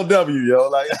PLW, yo.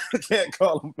 Like, I can't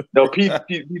call him. No,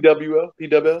 PWL?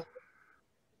 PWL?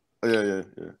 Yeah.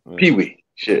 Pee Wee.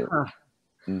 Shit. I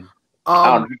don't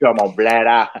know if you're talking about black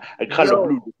eye. I color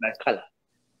blue is nice color.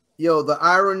 Yo, the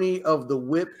irony of the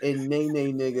Whip and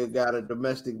Nene nigga got a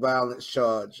domestic violence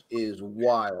charge is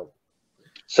wild.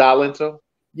 Silento?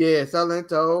 Yeah,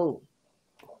 Silento.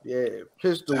 Yeah,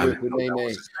 pistol whip with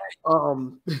Nene.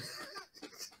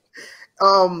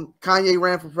 Kanye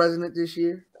ran for president this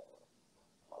year.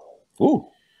 Ooh.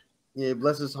 Yeah,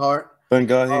 bless his heart. Thank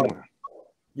God he won.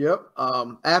 Yep.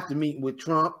 After meeting with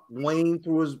Trump, Wayne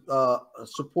threw his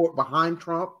support behind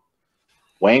Trump.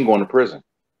 Wayne going to prison.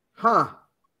 Huh.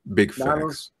 Big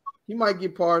facts. He might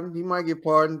get pardoned. After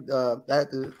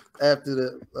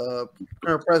the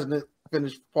current president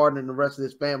finished pardoning the rest of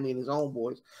his family and his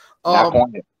homeboys.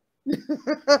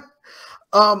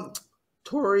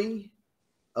 Tory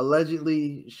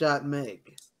allegedly shot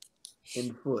Meg in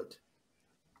the foot.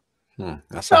 I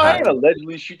ain't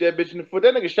allegedly shoot that bitch in the foot.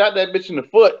 That nigga shot that bitch in the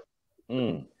foot.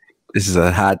 This is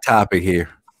a hot topic here.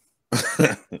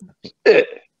 Shit.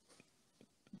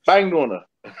 Banged on her.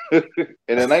 And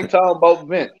it ain't talking about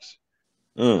Vince.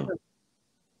 Yeah,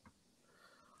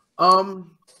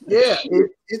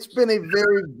 it's been a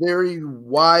very, very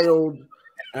wild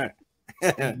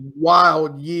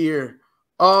year.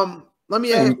 Let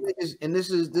me ask you this, and this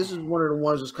is one of the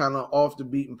ones that's kind of off the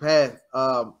beaten path.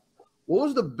 What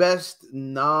was the best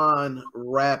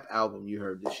non-rap album you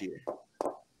heard this year?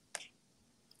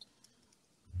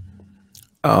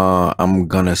 I'm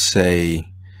gonna say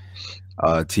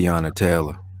Tiana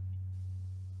Taylor.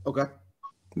 Okay.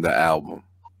 The album.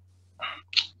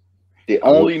 The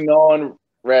only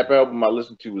non-rap album I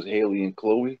listened to was Haley and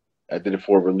Chloe. I did it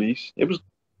for a release. It was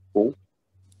cool.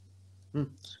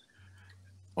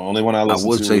 Only one I listened to. I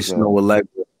would say Snow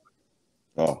Allegra.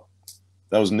 Oh,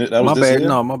 that was my bad. Year?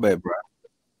 No, my bad, bro.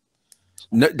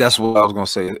 No, that's what I was gonna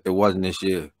say. It wasn't this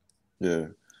year. Yeah,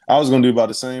 I was gonna do about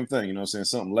the same thing. You know, what I'm saying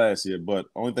something last year, but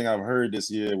only thing I've heard this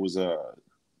year was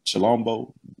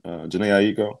Chilombo,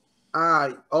 Janae Aiko.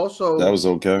 Also that was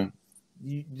okay.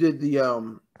 You did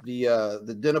the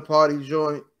dinner party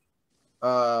joint,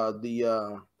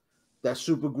 that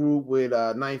super group with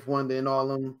Ninth Wonder and all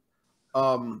them.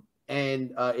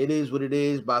 And It Is What It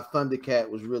Is by Thundercat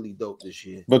was really dope this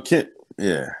year. But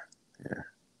yeah.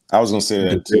 I was gonna say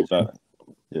that too.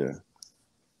 Yeah.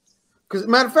 Because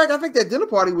matter of fact, I think that dinner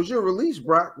party was your release,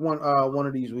 Brock. One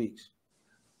of these weeks.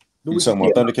 You talking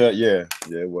about Thundercat? Yeah,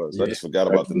 it was. Yeah. I just forgot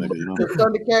about the nigga. You know? The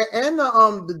Thundercat and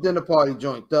the dinner party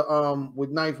joint, with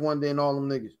Ninth Wonder and all them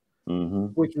niggas,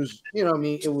 which was, you know, what I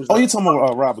mean, it was. Oh, you talking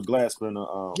about Robert Glasper and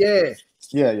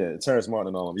yeah, Terrence Martin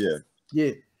and all them.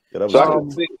 Yeah. That was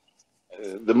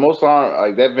the most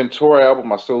like that Ventura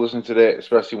album. I still listen to that,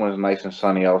 especially when it's nice and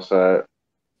sunny outside.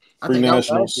 Free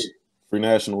Nationals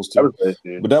too.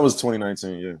 But that was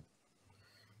 2019. Yeah.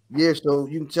 Yeah, so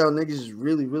you can tell niggas is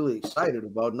really, really excited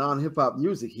about non-hip-hop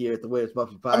music here at the Where's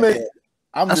Buffy podcast.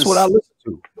 I mean, that's what I listen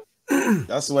to.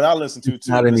 That's what I listen to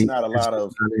too. There's not a lot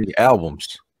of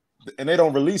albums, and they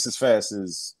don't release as fast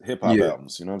as hip-hop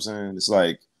albums. You know what I'm saying? It's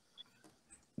like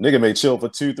nigga may chill for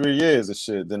 2-3 years and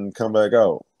shit, then come back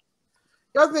out.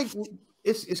 I think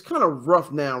it's kind of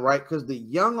rough now, right? Because the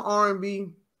young R&B,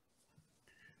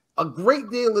 a great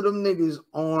deal of them niggas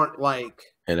aren't like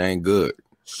it ain't good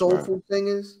soulful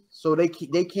singers, so they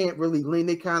can't really lean.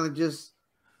 They kind of just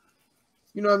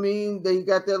You know what I mean? They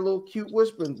got that little cute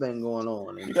whispering thing going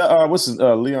on. You got what's his,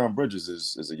 Leon Bridges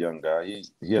is a young guy.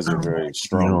 He has a very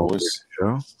strong voice.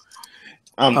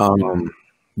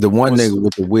 The one nigga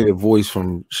with the weird voice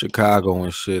from Chicago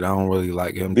and shit, I don't really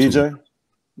like him. BJ?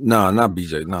 No, not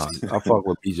BJ. No, I fuck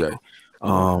with BJ.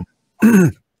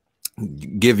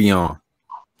 Giveon.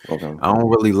 Okay. I don't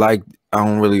really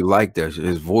like that.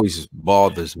 His voice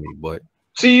bothers me, but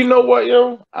see, you know what,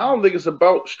 yo? I don't think it's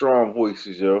about strong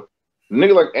voices, yo. A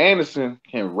nigga like Anderson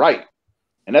can write.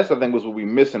 And that's the thing was what we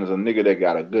missing is a nigga that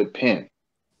got a good pen.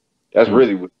 That's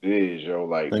really what it is, yo.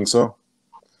 Like, think so?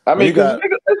 I mean, there's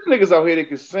niggas out here that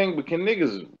can sing, but can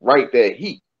niggas write that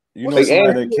heat? You know, what's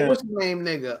his name,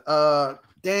 nigga?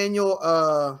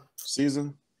 Daniel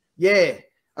Season? Yeah.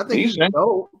 I think he's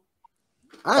dope.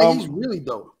 He's really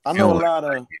dope. I know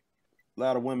a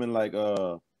lot of women like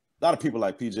a lot of people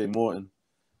like PJ Morton.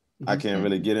 I can't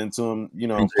really get into him, you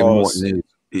know. Morton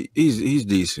he's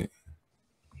decent.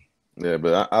 Yeah,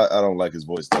 but I don't like his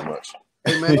voice that much.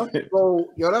 Hey man, that's the goal.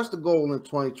 Yo, that's the goal in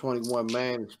 2021,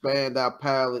 man. Expand our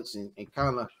palettes and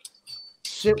kind of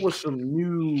sit with some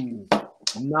new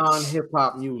non-hip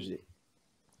hop music.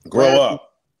 Grow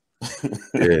up.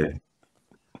 Yeah.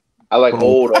 I like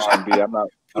old R&B. I'm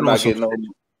not getting old.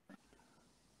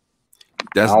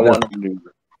 Yeah,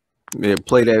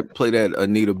 play that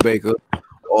Anita Baker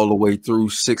all the way through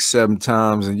 6-7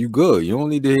 times and you good. You don't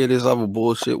need to hear this other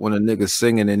bullshit when a nigga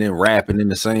singing and then rapping in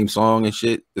the same song and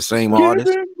shit, the same artist.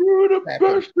 I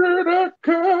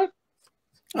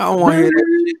don't want to hear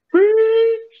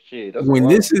that shit.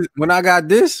 When I got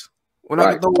this, when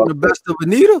I got the best of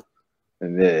Anita.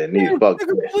 And then Anita fuck.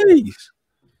 Please.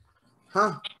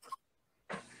 Huh?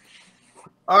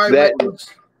 All right, that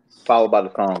followed by the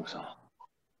thong song.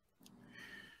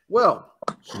 Well,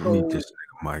 so this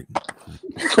Mike.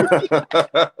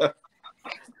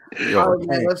 Yo,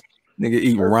 man, nigga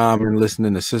eating ramen,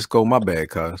 listening to Cisco. My bad,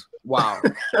 cuz. Wow.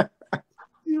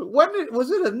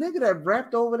 Was it a nigga that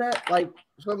rapped over that? Like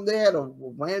they had a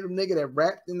random nigga that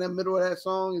rapped in the middle of that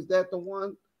song. Is that the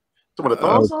one? Some of the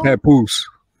thong song? Papoose.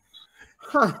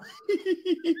 Huh.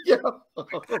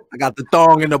 I got the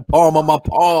thong in the palm of my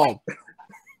palm.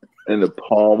 In the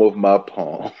palm of my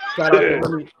palm.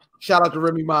 Shout out to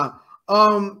Remy Ma.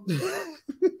 All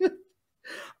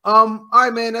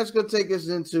right, man. That's gonna take us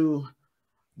into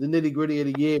the nitty gritty of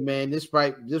the year, man. This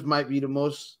might be the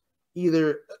most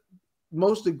agreeing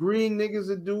niggas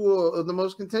to do or the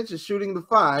most contentious shooting the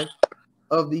 5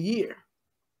 of the year.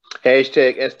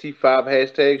 Hashtag ST5.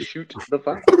 Hashtag shoot the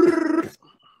 5.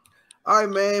 All right,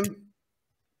 man.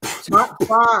 Top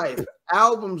 5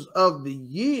 albums of the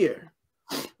year.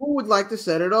 Who would like to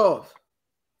set it off?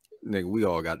 Nigga, we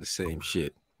all got the same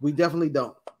shit. We definitely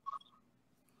don't.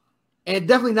 And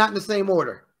definitely not in the same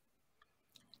order.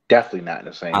 Definitely not in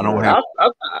the same order.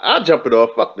 I'll jump it off.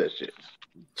 Fuck that shit.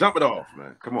 Jump it off,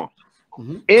 man. Come on.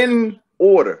 Mm-hmm. In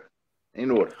order.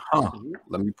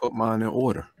 Let me put mine in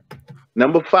order.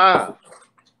 Number 5.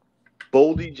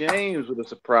 Boldy James with a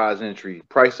surprise entry.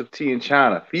 Price of Tea in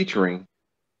China featuring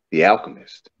The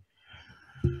Alchemist.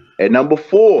 At number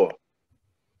 4.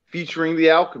 Featuring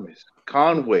The Alchemist.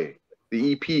 Conway.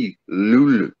 The EP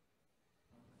Lulu.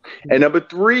 And number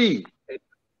 3,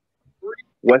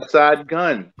 West Side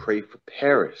Gun, Pray for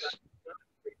Paris.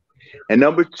 And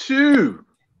number 2,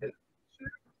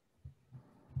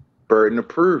 Burden of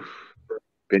Proof,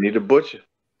 Benny the Butcher.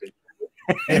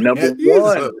 And number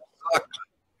 1,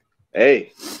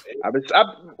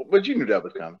 but you knew that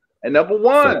was coming. And number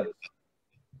 1,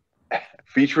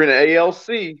 featuring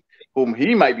ALC, whom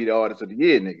he might be the artist of the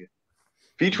year, nigga.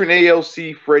 Featuring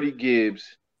ALC, Freddie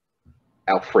Gibbs,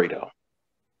 Alfredo.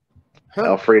 Huh.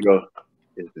 Alfredo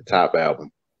is the top album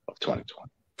of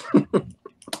 2020.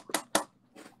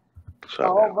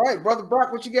 All right, Brother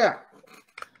Brock, what you got?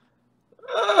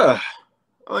 I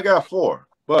only got 4,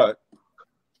 but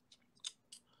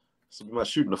this will be my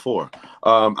shooting the 4.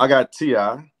 I got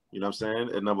T.I., you know what I'm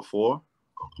saying, at number 4.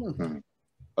 Mm-hmm.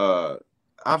 I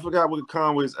forgot what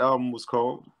Conway's album was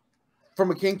called.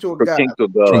 From a King to a God. King to a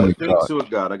God. King to a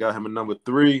God. I got him at number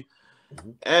 3.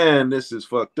 Mm-hmm. And this is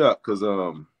fucked up because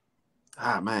I'm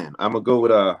gonna go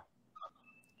with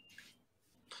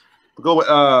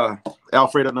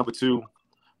Alfredo at number 2,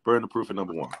 Burden of Proof at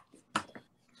number 1.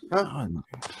 Huh?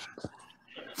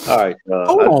 All right.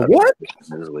 Hold on, what?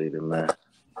 Later, man.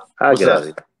 I'll get out of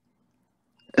here.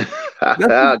 I'll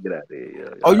get out of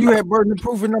here. Oh, you had Burden of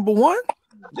Proof at number 1?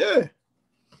 Yeah.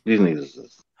 These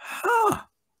niggas.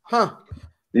 Huh.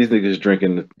 These niggas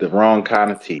drinking the wrong kind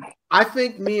of tea. I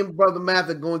think me and Brother Math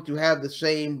are going to have the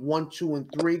same 1, 2, and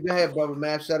 3. Go ahead, Brother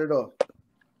Math, set it off.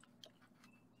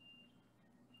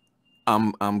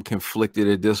 I'm conflicted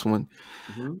at this one.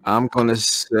 Mhm. I'm gonna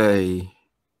say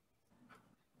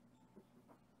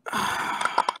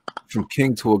From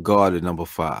King to a God at number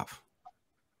 5.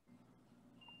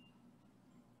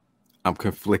 I'm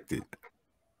conflicted.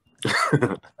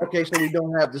 Okay, so we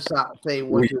don't have the same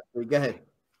 1, 2, 3. Go ahead.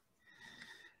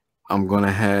 I'm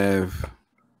gonna have.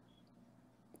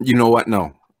 You know what?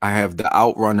 No, I have the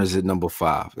Outrunners at number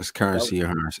 5. It's Currency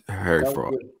and Harry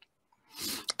Fraud.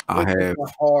 I have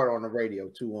hard on the radio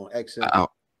too on XM.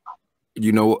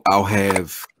 I'll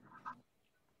have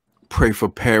Pray for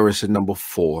Paris at number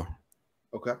 4.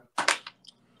 Okay.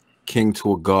 King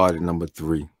to a God at number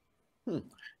 3.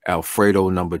 Alfredo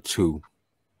number 2.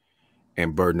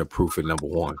 And Burden of Proof at number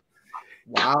 1.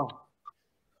 Wow.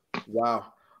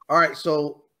 All right.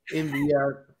 So in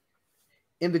the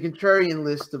contrarian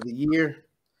list of the year,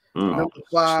 number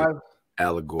 5.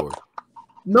 Allegory.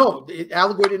 No,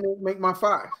 Allegory didn't make my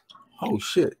 5. Oh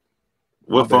shit.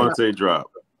 What Fonte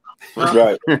drop?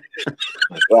 Right.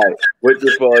 What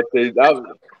the Fonte?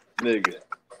 Nigga.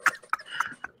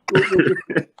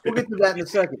 We'll get to that in a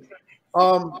second.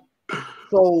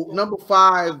 So number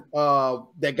 5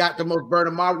 that got the most burn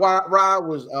in my ride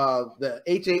was the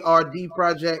HARD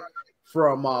project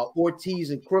from Ortiz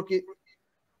and Crooked.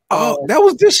 Oh, that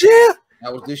was this year?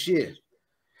 That was this year.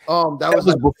 That was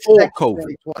like before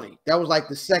COVID. 2020. That was like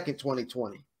the second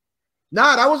 2020.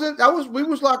 Nah, we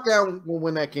was locked down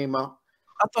when that came out.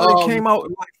 I thought it came out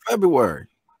in like February.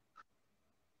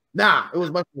 Nah, it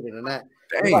was much better than that.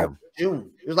 Damn. It was like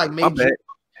June. It was like May. My bad.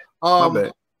 My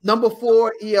bad. Number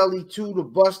 4, ELE2, The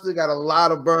Buster, got a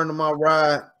lot of burn in my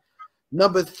ride.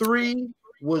 Number 3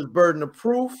 was Burden of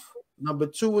Proof. Number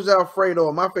 2 was Alfredo.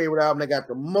 And my favorite album that got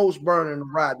the most burn in the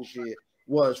ride this year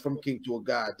was From King to a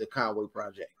God, the Conway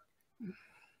Project.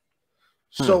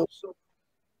 So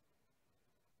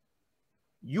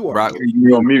you are Rock.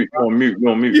 You on mute.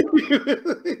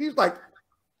 He's like,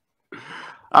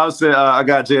 I would say I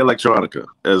got Jay Electronica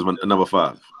as my number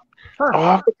 5. Oh,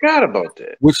 I forgot about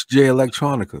that. Which Jay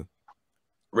Electronica?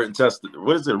 Written Testament.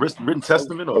 What is it? Written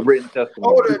Testament or Written Testament?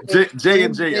 Oh, J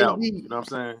and J album. You know what I'm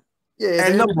saying? Yeah.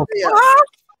 And number 5?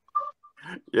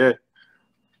 Yeah.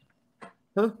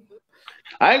 Huh?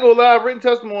 I ain't gonna lie. Written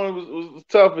Testimony was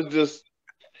tough. It's just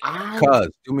Cuz,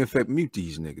 do me a favor, mute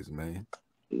these niggas, man.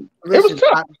 Listen,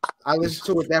 I listened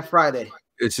to it that Friday.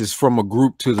 It's just from a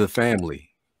group to the family.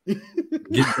 Get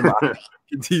them out.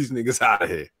 Get these niggas out of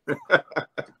here.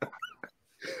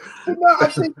 No,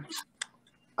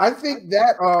 I think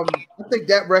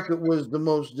that record was the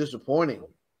most disappointing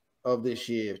of this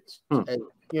year. And, you know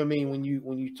what I mean? When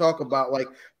you talk about, like,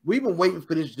 we've been waiting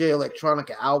for this Jay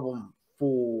Electronica album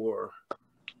for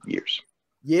years.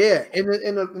 Yeah, and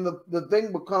the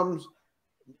thing becomes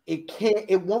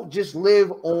it won't just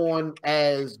live on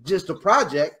as just a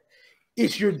project.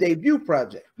 It's your debut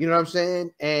project. You know what I'm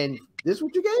saying? And this is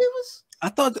what you gave us? I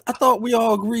thought we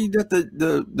all agreed that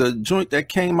the joint that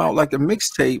came out like a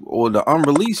mixtape or the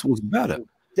unreleased was better.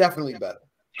 Definitely better.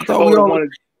 I thought we all wanted.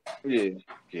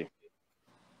 Yeah.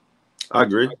 I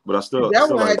agree, but I still that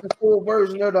still one like, had the full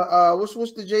version of the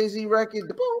what's the Jay-Z record?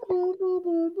 The boom, boom, boom,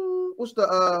 boom, boom. What's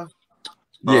the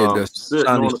the Sitting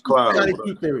on the Cloud. Johnny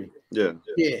Key Theory? Yeah.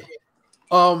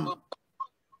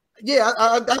 Yeah,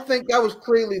 I think that was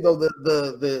clearly though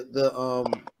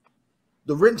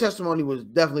the Written Testimony was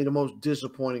definitely the most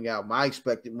disappointing album. I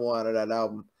expected more out of that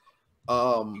album.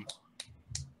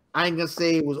 I ain't gonna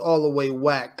say it was all the way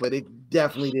whack, but it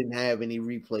definitely didn't have any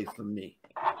replay for me.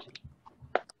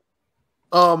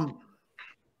 What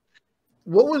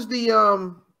was the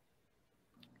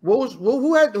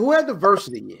who had the verse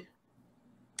of the year?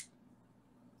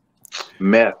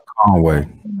 Meth. Conway.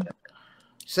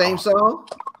 Same song?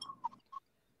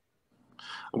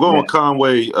 I'm going with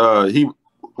Conway.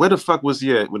 Where the fuck was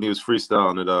he at when he was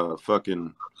freestyling at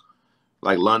fucking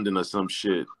like London or some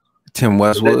shit? Tim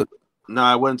Westwood.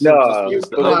 Nah, it wasn't.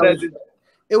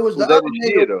 It was the other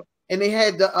nigga, though. And they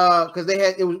had the because they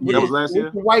had it was that was last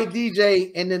year. The white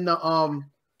DJ, and then the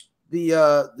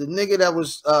nigga that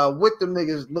was with them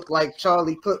niggas looked like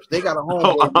Charlie Clips. They got a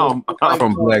home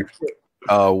from Black.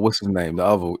 What's his name? The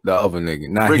other nigga.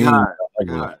 Not Rick him.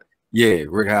 Hyde. Yeah,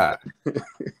 Rick Hyde.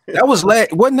 That was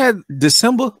wasn't that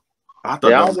December? I thought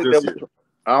that was this year.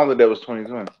 I don't think that was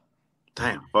 2020.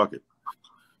 Damn, fuck it.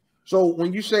 So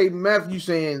when you say Meth, you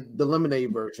saying the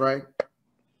Lemonade verse, right?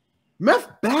 Meth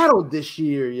battled this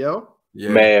year, yo. Yeah.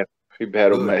 Mad. He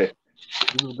battled Mad.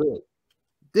 He was good.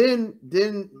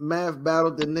 Then Meth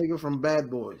battled the nigga from Bad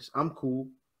Boys. I'm cool.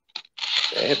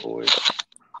 Bad Boys.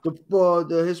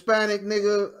 The Hispanic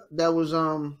nigga that was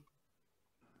the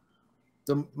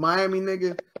Miami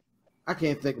nigga. I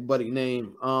can't think of buddy's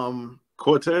name.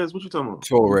 Cortez, what you talking about?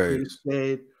 Torres. You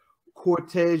said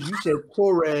Cortez. You said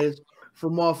Torres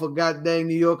from off of goddamn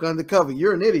New York Undercover.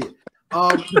 You're an idiot.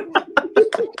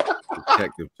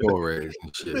 Detective Torres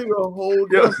and shit. Wait,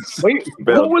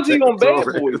 who was he on Bad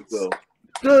Boys though?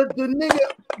 The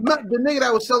nigga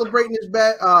that was celebrating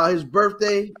his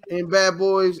birthday in Bad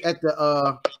Boys at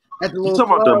the little You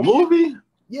talking about the movie?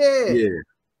 Yeah.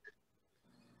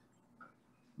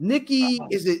 Nikki,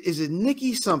 is it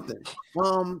Nikki something?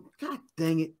 God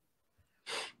dang it.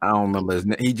 I don't remember his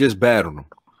name. He just battled him.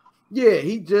 Yeah,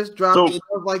 he just dropped it.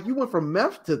 I was like, you went from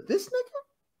meth to this nigga?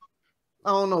 I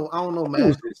don't know, man.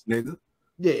 Who's this nigga?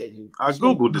 Yeah. I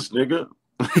Googled this nigga.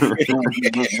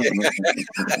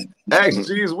 Ask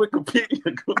G's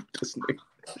Wikipedia. Google this nigga.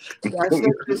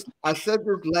 I said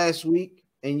this last week,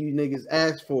 and you niggas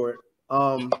asked for it.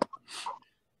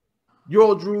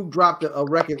 Euro Drew dropped a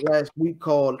record last week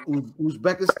called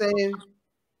Uzbekistan,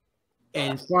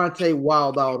 and Fonte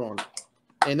wild out on it.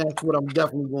 And that's what I'm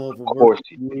definitely going for. Of course.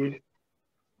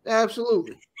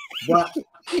 Absolutely. But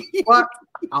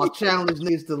I'll challenge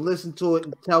niggas to listen to it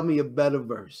and tell me a better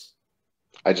verse.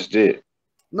 I just did.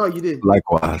 No, you didn't.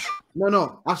 Likewise.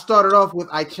 No. I started off with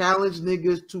I challenge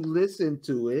niggas to listen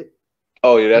to it.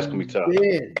 Oh yeah, that's gonna be tough.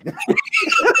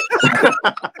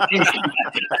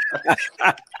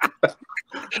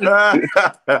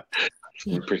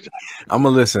 I'm gonna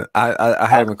listen. I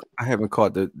haven't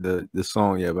caught the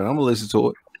song yet, but I'm gonna listen to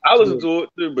it. I'll listen to it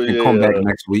too, but and come back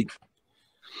next week.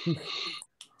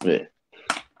 Yeah.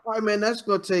 All right, man. That's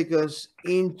gonna take us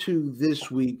into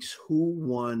this week's Who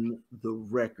Won the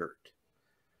Record.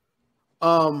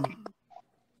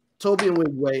 Toby and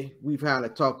Wigway, we've kind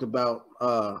of talked about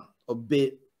a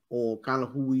bit on kind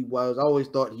of who he was. I always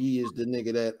thought he is the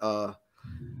nigga that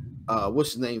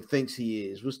what's his name thinks he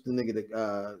is. What's the nigga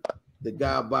that the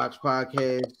God Box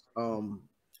podcast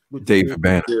with David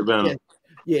Banner.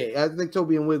 Yeah, I think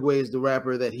Toby and Wigway is the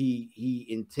rapper that he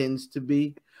intends to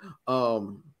be.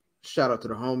 Shout out to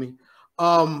the homie.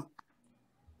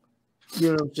 You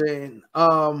know what I'm saying?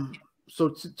 So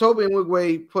Toby and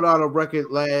Wigway put out a record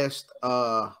last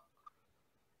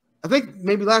I think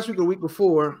maybe last week or the week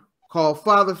before called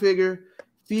Father Figure,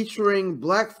 featuring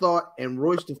Black Thought and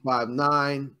Royce da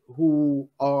 5'9", who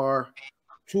are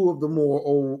two of the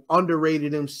more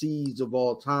underrated MCs of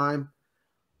all time.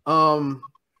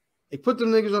 They put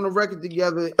them niggas on a record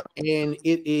together, and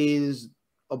it is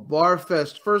a bar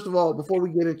fest. First of all, before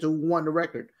we get into who won the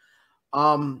record,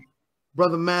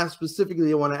 Brother Math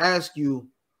specifically, I want to ask you,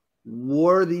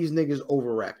 were these niggas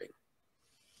over rapping?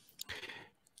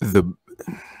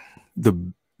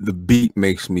 The beat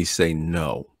makes me say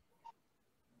no.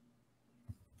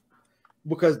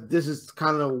 Because this is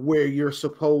kind of where you're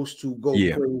supposed to go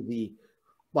crazy,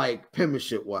 like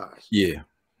penmanship wise. Yeah.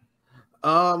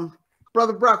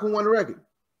 Brother Brock, who won the record?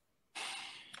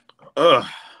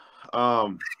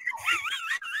 I'm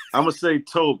gonna say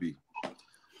Toby,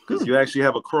 because you actually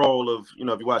have a crawl of,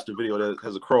 if you watch the video, that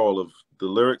has a crawl of the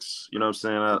lyrics. You know what I'm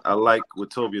saying? I like what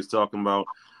Toby is talking about.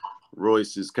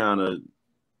 Royce is kind of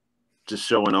just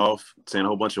showing off, saying a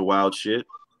whole bunch of wild shit.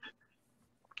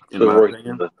 In my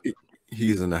opinion,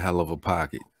 he's in a hell of a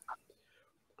pocket.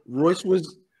 Royce.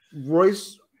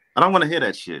 I don't want to hear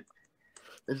that shit.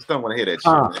 I just don't want to hear that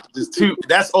shit. Just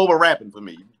that's over rapping for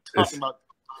me. Talking about,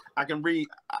 I can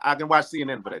watch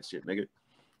CNN for that shit, nigga.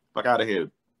 Fuck out of here.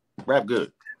 Rap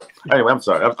good. Anyway, I'm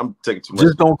sorry. I'm taking too much.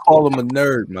 Just don't call him a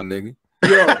nerd, my nigga.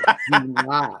 Yo, do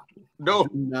not. No. Do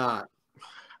not.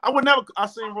 I would never. I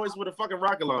seen Royce with a fucking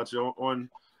rocket launcher on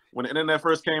when the internet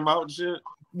first came out and shit.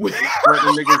 Yeah,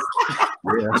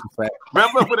 that's a fact.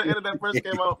 Remember when the internet first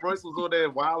came out? Royce was on there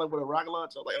wilding with a rocket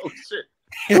launcher. I was like, oh shit.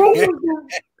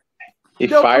 He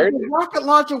fired. The rocket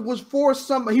launcher was for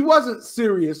somebody. He wasn't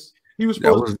serious. He was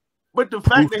supposed to. But the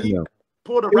fact that he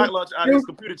pulled a rocket launcher out of his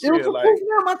computer chair, like,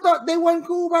 I thought they wasn't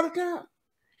cool by the time.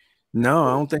 No,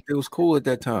 I don't think they was cool at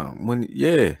that time.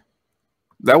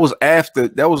 That was after.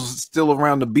 That was still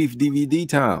around the Beef DVD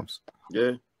times.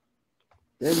 Yeah.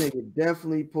 That nigga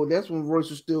definitely pulled. That's when Royce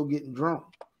was still getting drunk.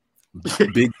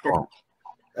 Big drunk.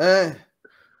 The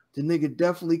nigga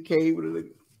definitely came with a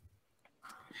nigga.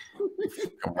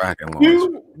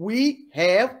 Do we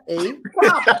have a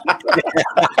problem?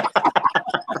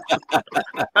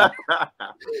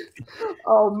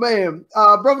 Oh man,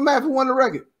 Brother Matt, who won the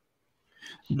record?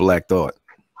 Black Thought.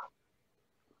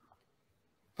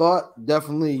 Thought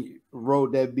definitely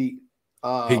rode that beat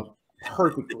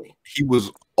perfectly. He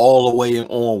was all the way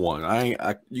on one.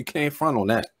 You can't front on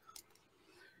that.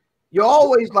 You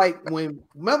always like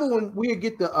remember when we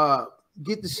get the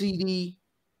CD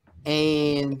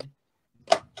and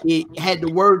it had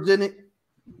the words in it,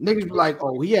 niggas be like,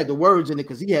 oh, he had the words in it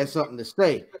because he had something to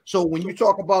say. So when you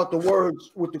talk about the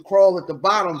words with the crawl at the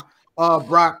bottom,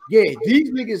 Brock, yeah,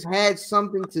 these niggas had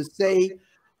something to say.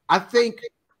 I think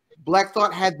Black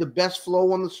Thought had the best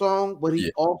flow on the song, but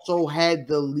he also had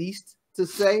the least to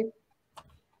say.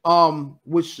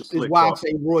 Which is why I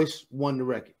say Royce won the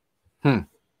record.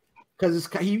 Because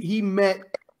he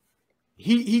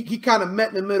kind of met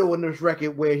in the middle in this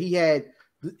record where he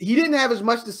didn't have as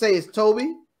much to say as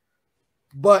Toby,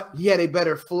 but he had a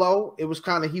better flow. He was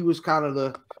kind of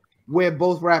the where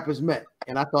both rappers met,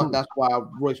 and I thought that's why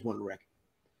Royce won the record.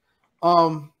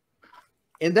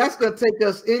 And that's gonna take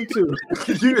us into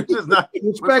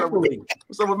respectfully.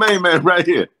 What's up with main man right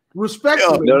here?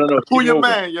 Respectfully, no. Who your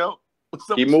man, yo? What's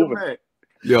up Keep with moving. your man?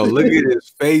 Yo, look at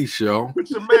his face, yo. Put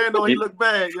your man on. He look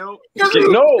bad, yo.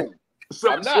 No, What's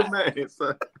up I'm with not. your man,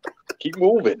 son? keep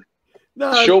moving.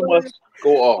 no, Show must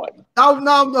go on.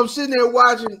 I'm sitting there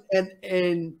watching, and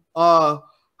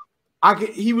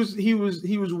he was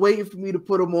waiting for me to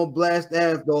put him on blast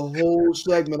Ave the whole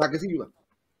segment. I could see you like.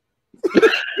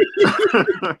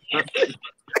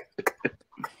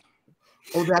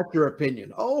 Oh, that's your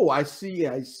opinion. Oh, I see.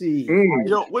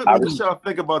 Yo, what y'all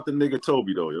think about the nigga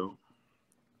Toby though, yo?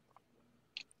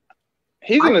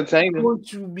 He's entertaining.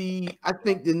 I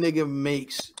think the nigga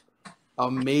makes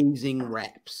amazing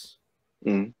raps.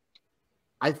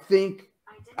 I think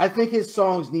his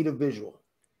songs need a visual.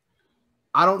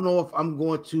 I don't know if I'm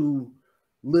going to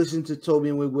listen to Toby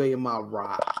and Wigway in my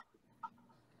ride.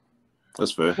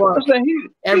 That's fair. I'm saying he's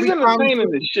entertaining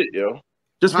this shit, yo.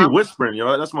 Just be whispering,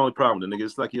 yo. That's my only problem. The nigga,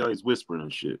 it's like he always whispering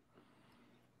and shit.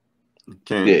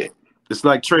 It's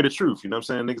like Trade the Truth. You know what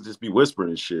I'm saying? Niggas just be whispering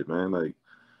and shit, man.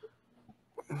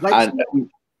 I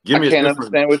can't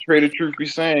understand what Trade the Truth be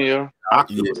saying, yo.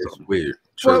 Yeah, it's weird.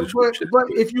 But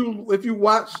if you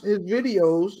watch his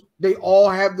videos, they all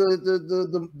have the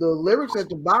lyrics at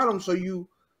the bottom. So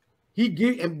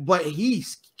but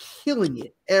he's killing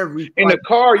it every in the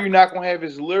car. You're not gonna have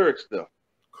his lyrics though.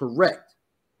 Correct.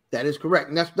 That is correct,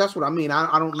 and that's what I mean.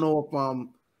 I don't know if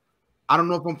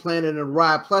I'm playing in a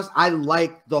ride. Plus, I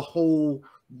like the whole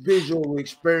visual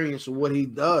experience of what he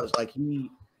does. Like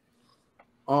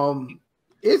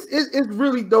it's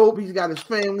really dope. He's got his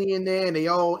family in there, and they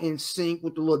all in sync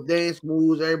with the little dance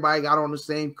moves. Everybody got on the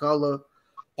same color.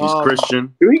 He's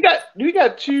Christian. Do he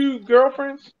got two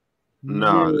girlfriends?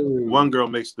 No, one girl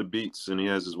makes the beats, and he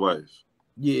has his wife.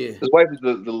 Yeah, his wife is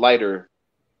the lighter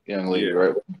young lady,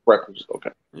 right? Freckles. Okay.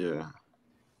 Yeah.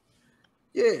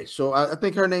 Yeah. So I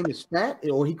think her name is Fat,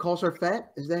 or he calls her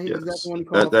Fat. Is that the one he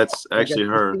calls? That's actually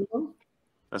her.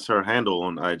 That's her handle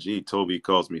on IG. Toby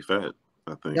calls me fat.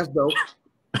 I think that's dope.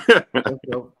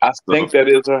 I think that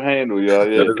is her handle, y'all.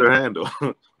 Yeah, that is her handle.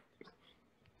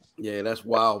 Yeah, that's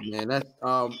wild, man. That's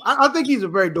I think he's a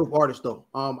very dope artist, though.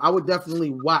 I would definitely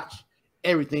watch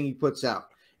everything he puts out,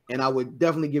 and I would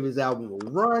definitely give his album a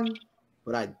run.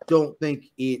 But I don't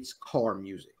think it's car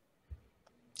music.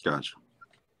 Gotcha.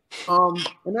 And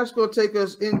that's gonna take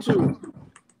us into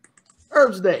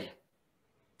Herbs Day.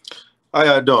 How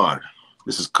y'all doing?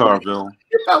 This is Carville.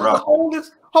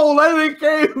 Whole everything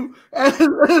came.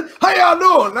 How y'all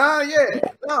doing? Nah, yeah.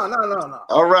 No.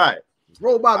 All right.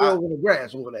 Roll Bobby over in the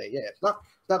grass over there. Yeah. Stop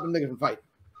the niggas from fighting.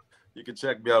 You can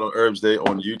check me out on Herbs Day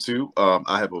on YouTube.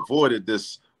 I have avoided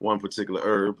this one particular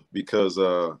herb because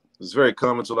it's very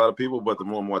common to a lot of people, but the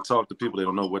more and more I talk to people, they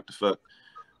don't know what the fuck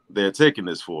they're taking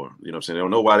this for. You know what I'm saying? They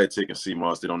don't know why they're taking sea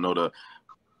moss. They don't know the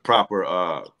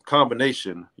proper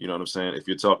combination. You know what I'm saying? If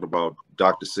you're talking about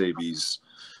Dr. Sebi's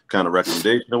kind of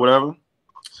recommendation or whatever.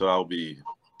 So I'll be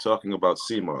talking about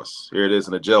sea moss. Here it is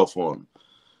in a gel form.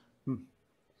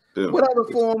 What other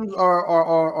forms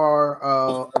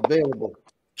are available?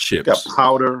 Chips. Got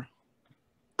powder.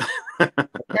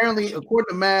 Apparently, according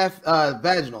to math,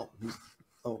 vaginal.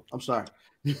 Oh, I'm sorry.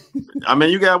 I mean,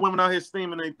 you got women out here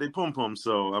steaming they pum pum.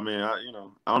 So I mean, I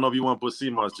don't know if you want to put sea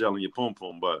moss gel in your pum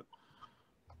pum, but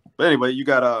anyway, you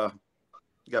got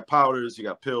powders, you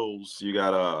got pills, you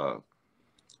got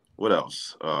what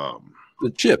else?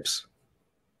 The chips.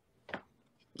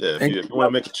 Yeah, if you want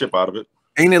to make a chip out of it.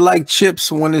 Ain't it like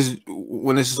chips when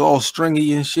it's all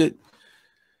stringy and shit?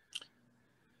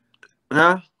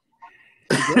 Huh?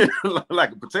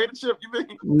 Like a potato chip, you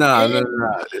mean? Nah.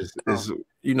 It's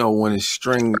when it's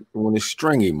stringy,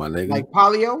 my nigga. Like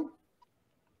polio?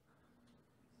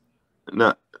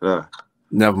 Nah.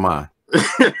 Never mind.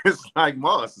 It's like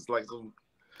moss. It's like some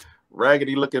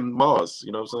raggedy looking moss.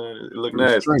 You know what I'm saying? It look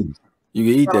nasty. Stringy. You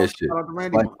can eat that shit.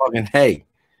 Like fucking hay.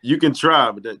 You can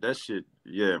try, but that shit,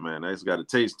 yeah, man, that's got a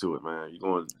taste to it, man. You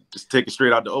going to just take it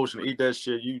straight out the ocean, eat that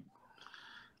shit.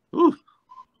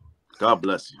 God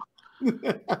bless you.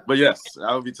 But yes,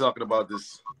 I will be talking about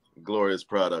this glorious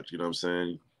product. You know what I'm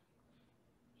saying?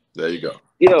 There you go.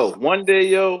 Yo, one day,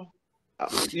 yo,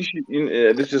 you should.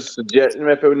 This is suggest. No,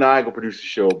 I ain't gonna produce the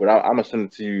show, but I'm gonna send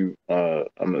it to you.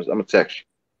 I'm gonna text you.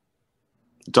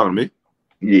 You talking to me?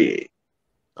 Yeah.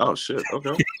 Oh shit.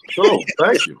 Okay. Cool.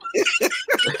 Thank you. You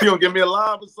gonna give me a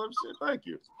live or some shit? Thank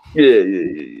you.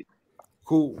 Yeah.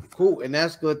 Cool. And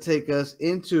that's gonna take us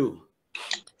into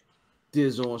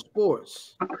Diz on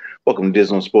Sports. Welcome to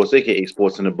Diz on Sports, aka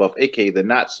Sports in the Buff, aka the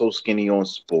not so skinny on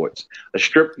sports, a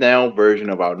stripped down version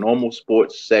of our normal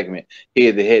sports segment. Here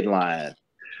are the headlines.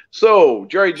 So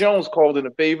Jerry Jones called in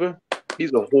a favor. He's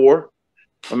a whore.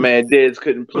 My man Dez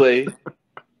couldn't play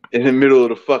in the middle of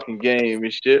the fucking game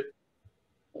and shit.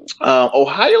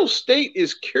 Ohio State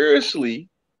is curiously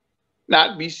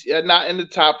not in the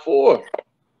top 4.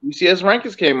 BCS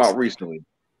rankings came out recently.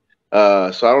 So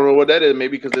I don't know what that is.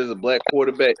 Maybe because there's a black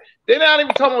quarterback. They're not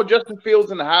even talking about Justin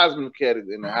Fields in the Heisman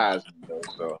category.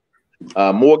 So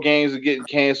more games are getting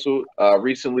canceled.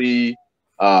 Recently,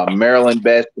 Maryland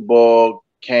basketball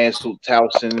canceled.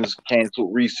 Towson's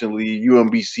canceled recently.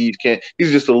 UMBC's canceled. These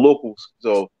are just the locals.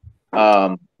 So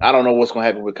I don't know what's gonna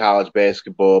happen with college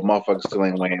basketball. Motherfuckers still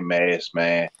ain't wearing masks,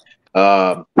 man.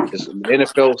 It's the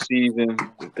NFL season.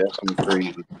 That's gonna be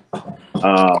crazy.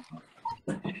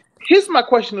 Here's my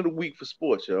question of the week for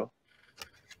sports, yo.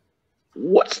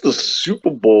 What's the Super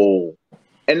Bowl?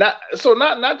 And not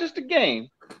just the game,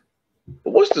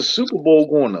 but what's the Super Bowl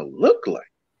going to look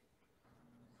like?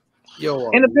 Yo,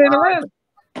 in the panorama.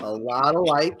 A lot of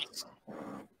lights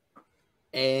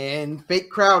and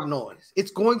fake crowd noise.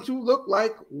 It's going to look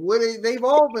like what they've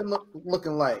all been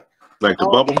looking like. Like the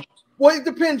bubble? Well, it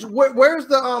depends. Where's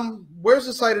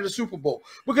the site of the Super Bowl?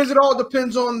 Because it all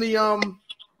depends on the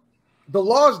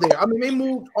laws there. I mean, they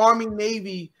moved Army,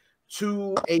 Navy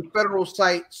to a federal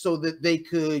site so that they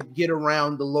could get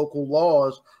around the local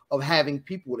laws of having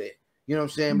people there. You know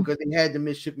what I'm saying? Because they had the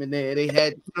midshipmen there. They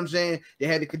had, you know what I'm saying? They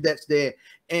had the cadets there.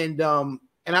 And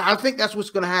I think that's what's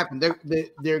going to happen.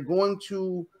 They're going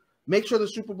to make sure the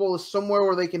Super Bowl is somewhere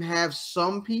where they can have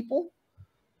some people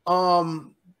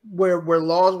where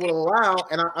laws will allow.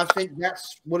 And I think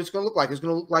that's what it's going to look like. It's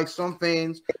going to look like some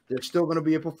fans. There's still going to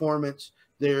be a performance.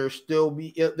 It'll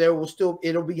be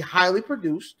highly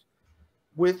produced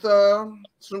with some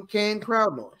canned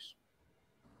crowd noise.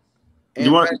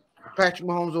 And Patrick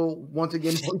Mahomes will once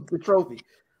again win the trophy.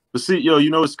 But see, yo,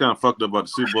 it's kind of fucked up about the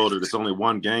Super Bowl that it's only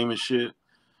one game and shit.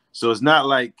 So it's not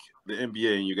like the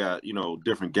NBA and you got,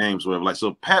 different games, whatever. Like,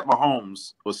 so Pat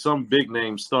Mahomes or some big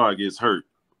name star gets hurt.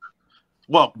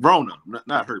 Well, Rona,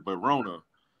 not hurt, but Rona,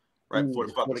 right before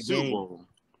the fucking Super Bowl.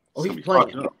 Oh, he's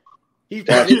playing. He's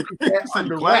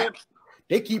under wraps.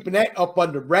 They keeping that up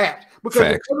under wraps because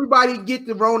if everybody get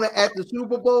the Rona at the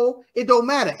Super Bowl, it don't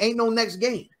matter. Ain't no next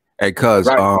game. Hey, cuz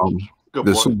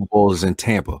the Super Bowl is in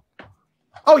Tampa.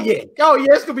 Oh yeah,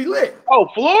 it's gonna be lit. Oh,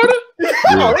 Florida?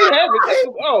 Oh, they have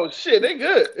it. Oh shit, they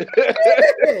good.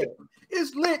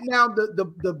 It's lit now.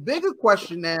 The bigger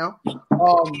question now, in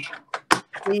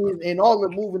all the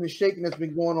moving and shaking that's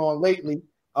been going on lately.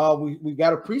 We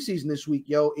got a preseason this week,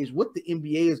 yo, is what the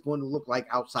NBA is going to look like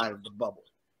outside of the bubble.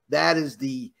 That is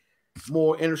the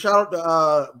more, and shout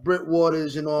out to Britt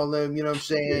Waters and all them, you know what I'm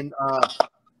saying?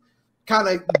 Kind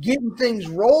of getting things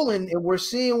rolling, and we're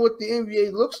seeing what the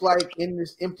NBA looks like in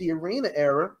this empty arena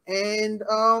era. And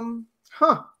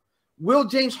will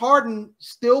James Harden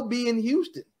still be in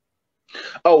Houston?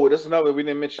 Oh, that's another. We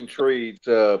didn't mention trades.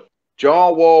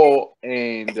 John Wall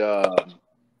and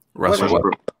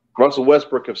Russell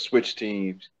Westbrook have switched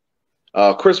teams.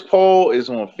 Chris Paul is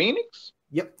on Phoenix.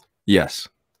 Yep. Yes.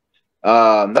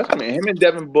 That's him and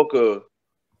Devin Booker.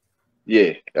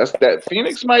 Yeah, that's that.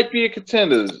 Phoenix might be a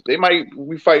contender. They might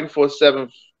be fighting for a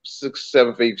 7th,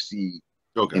 8th seed.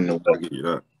 Okay, in the I'll give you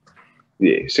that.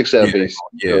 Yeah, 6, 7, 8.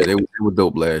 Yeah, they were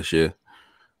dope last year.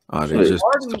 They just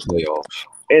the playoffs.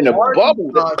 In the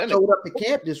bubble, showed up to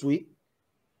camp this week.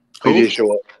 He did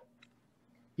show up.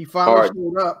 He finally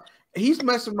showed up. He's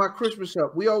messing my Christmas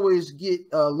up. We always get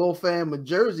Lil Fam a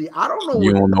jersey. I don't know.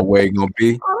 You don't know where it's gonna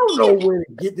be. I don't know where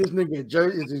to get this nigga a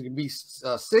jersey. Is it gonna be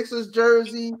Sixers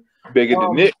jersey? Bigger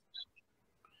than Nick.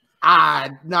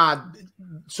 Nah.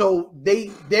 So they're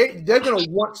gonna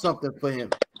want something for him.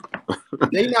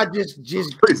 They not just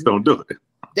please don't do it.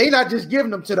 They not just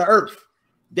giving them to the earth.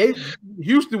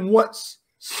 Houston wants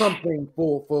something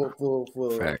for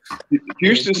Facts.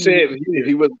 Houston said if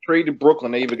he was traded to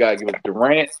Brooklyn, they either gotta give it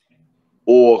Durant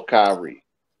or Kyrie.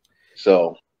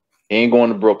 So he ain't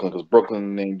going to Brooklyn because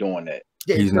Brooklyn ain't doing that.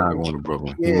 Yeah, he's not going to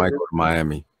Brooklyn. He might go to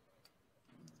Miami.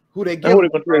 Who they get? Who they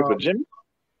gonna trade for, Jimmy?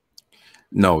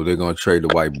 No, they're gonna trade the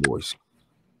white boys.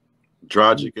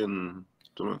 Dragic and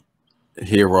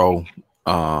Hero.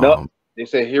 No, they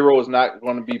said Hero is not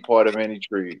going to be part of any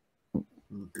trade.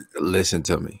 Listen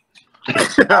to me.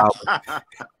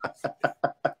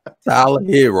 Tyler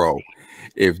Hero.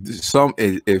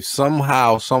 If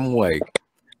somehow, some way,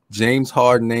 James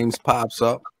Harden names pops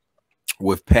up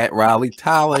with Pat Riley,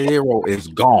 Tyler Hero is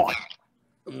gone.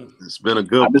 It's been a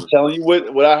good. I'm just telling you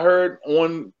what I heard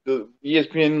on the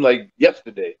ESPN like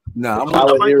yesterday. Nah,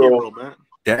 Tyler Hero, man.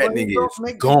 That nigga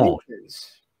is gone.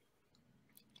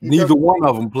 Neither one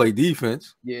of them play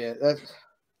defense. Yeah, that's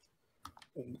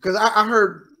because I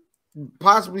heard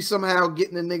possibly somehow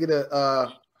getting a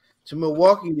nigga to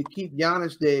Milwaukee to keep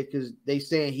Giannis there because they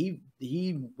saying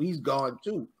he's gone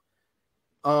too.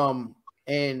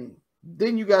 And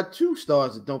then you got two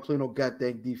stars that don't play no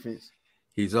goddamn defense.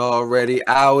 He's already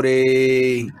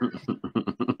outie.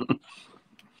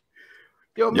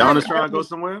 Yo, Giannis trying to go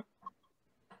somewhere?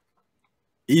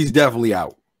 He's definitely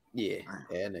out. Yeah,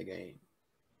 that nigga ain't.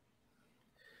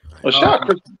 Well,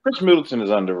 Chris Middleton is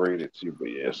underrated too, but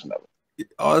yeah, it's another.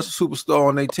 Oh, it's a superstar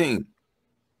on their team.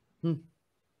 You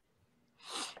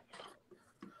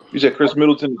said Chris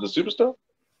Middleton is a superstar?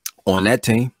 On that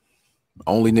team.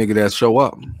 Only nigga that show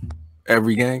up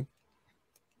every game.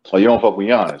 Oh, you don't fuck with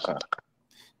Giannis, huh?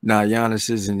 Nah, Giannis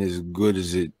isn't as good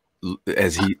as it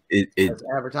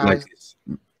advertised.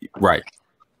 Right.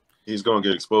 He's gonna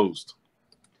get exposed.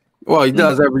 Well, he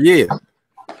does every year.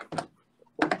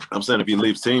 I'm saying if he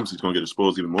leaves teams, he's gonna get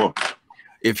exposed even more.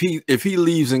 If he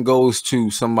leaves and goes to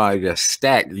somebody that's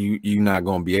stacked, you're not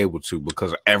gonna be able to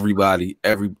because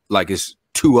it's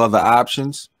two other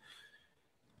options.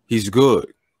 He's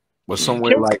good, but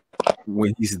somewhere like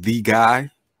when he's the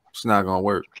guy, it's not gonna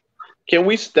work. Can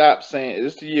we stop saying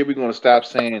this? Is the year we're gonna stop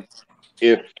saying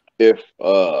if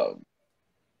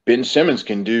Ben Simmons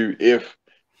can do if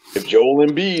Joel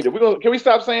Embiid? Can we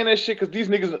stop saying that shit? Because these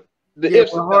niggas, they're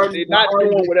not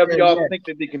doing whatever y'all think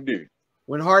that they can do.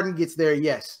 When Harden gets there,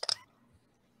 yes.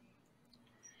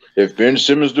 If Ben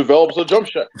Simmons develops a jump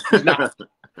shot, he's not.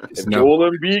 If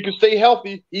Joel Embiid can stay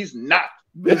healthy, he's not.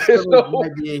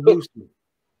 Might be in Houston.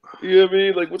 You know what I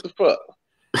mean? Like, what the fuck?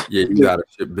 Yeah, you gotta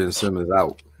ship Ben Simmons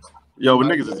out. Yo, but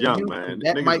niggas is young, man.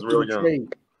 That Niggas might is real be young.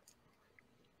 trade.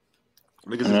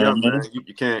 Niggas is young, man.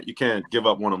 You can't give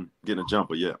up on them getting a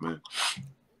jumper yet, man.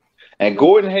 And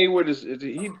Gordon Hayward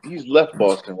he's left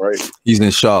Boston, right? He's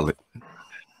in Charlotte.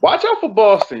 Watch out for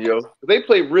Boston, yo. They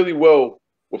play really well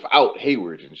without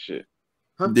Hayward and shit.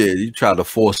 Huh? Yeah, you try to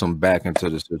force him back into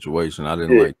the situation. I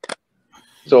didn't like.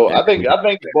 So I think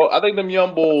them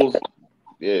young bulls,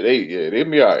 they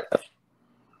be all right.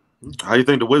 How you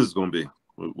think the Wizards gonna be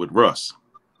with Russ?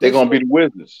 They're gonna be the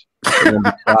Wizards.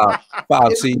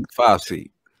 Five seed.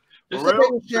 For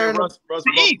real? Russ bump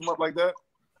them up like that?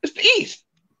 It's the East.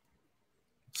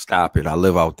 Stop it! I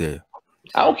live out there.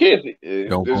 I don't care if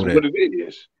it's what it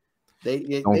is.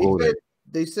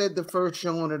 They said the first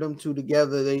showing of them two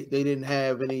together, they didn't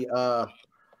have any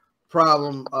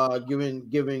problem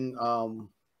giving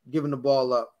the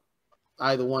ball up,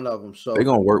 either one of them. So they're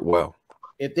gonna work well.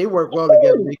 If they work well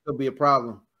together, they could be a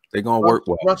problem. They're gonna work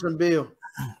well. Russ and Bill.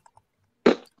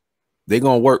 They're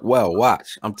gonna work well.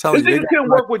 Watch. I'm telling you. This nigga can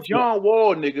work with John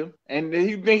Wall, nigga. And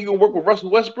he think he gonna work with Russell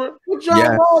Westbrook? Well,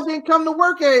 John Wall didn't come to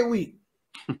work every week.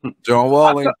 John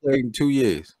Wall ain't played in 2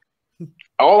 years.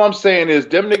 All I'm saying is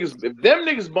if them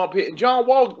niggas bump heads, John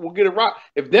Wall will get a rock.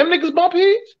 If them niggas bump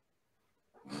heads,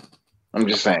 I'm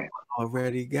just saying.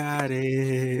 Already got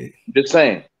it. Just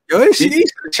saying. Yo, he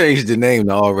should change the name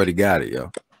to Already Got It, yo.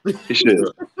 He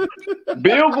should.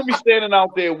 Bill gonna be standing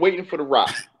out there waiting for the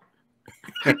rock.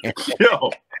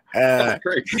 Yo,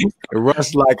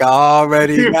 Russ like I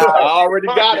already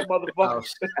got it, motherfucker.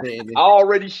 I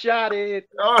already shot it.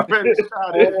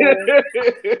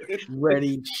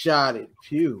 Ready shot it.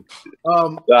 Phew.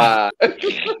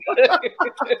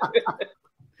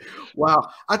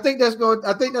 Wow. I think that's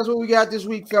what we got this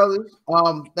week, fellas.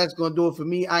 That's gonna do it for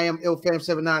me. I am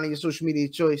IlFam79 on your social media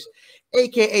choice,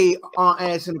 aka on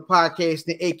ass in the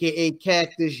podcasting, aka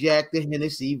Cactus Yak the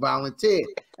Hennessy Volunteer,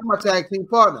 and my tag team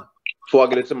partner. Before I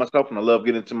get into myself, and I love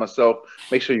getting into myself,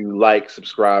 make sure you like,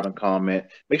 subscribe, and comment.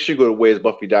 Make sure you go to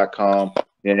where'sbuffy.com.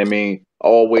 You know what I mean?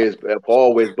 Always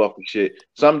Buffy shit.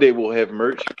 Someday we'll have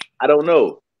merch. I don't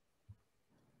know.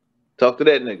 Talk to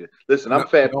that nigga. Listen, I'm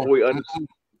Fat Boy underscore.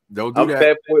 Don't do I'm that.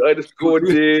 Fat Boy underscore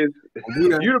Diz. You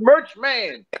the merch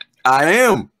man. I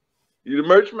am. You the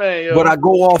merch man, yo. But I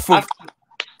go off of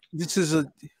this is a.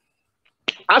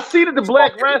 I see that the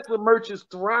Black Wrestling merch is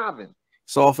thriving.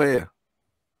 Soft air.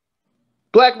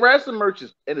 Black Wrestling merch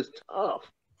is, and it's tough.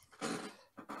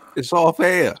 It's off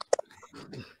air.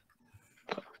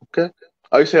 Okay.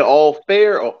 Are you saying all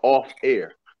fair or off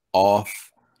air?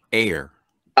 Off air.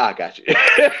 I got you.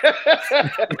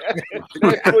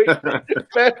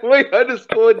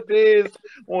 Fatboy_Diz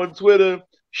on Twitter.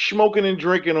 Smoking and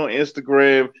drinking on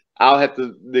Instagram. I'll have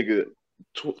to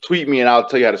tweet me and I'll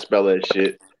tell you how to spell that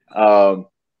shit.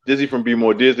 Dizzy from Be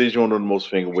More Diz. They joined on the most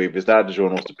finger wave. It's not the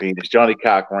joint on the penis. Johnny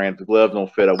Cochran. The gloves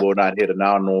don't fit. I will not hit a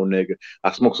now-known nigga.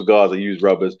 I smoke cigars. I use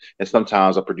rubbers. And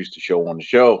sometimes I produce the show on the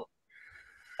show.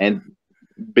 And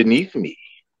beneath me,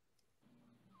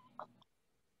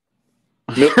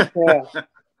 Milk the calf.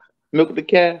 Milk the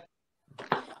calf.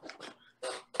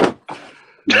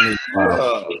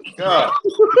 Oh, God.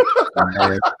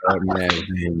 Man.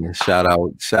 Shout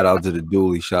out to the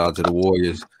Dooley. Shout out to the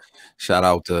Warriors. Shout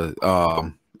out to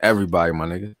everybody, my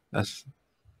nigga. That's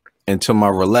and to my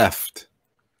left.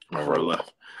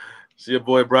 See your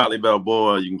boy Bradley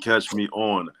Balboa. You can catch me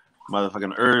on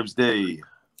motherfucking Herbs Day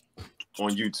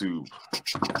on YouTube.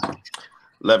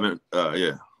 11,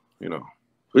 yeah, you know.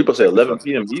 We supposed to say 11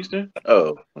 p.m. Eastern?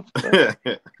 Oh. This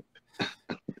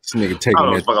nigga taking I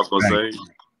don't know what the fuck I was gonna say.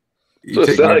 You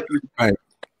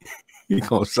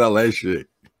gonna sell that shit.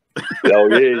 Oh,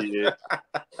 yeah.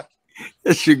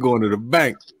 That shit going to the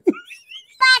bank.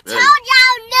 I told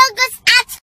y'all niggas.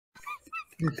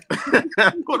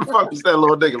 What the fuck is that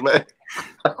little nigga, man?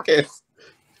 Okay.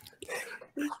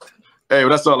 Hey, well,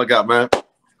 that's all I got, man.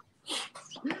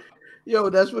 Yo,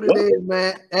 that's what it is,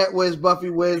 man. At Where's Buffy?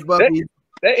 Where's Buffy?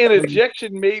 That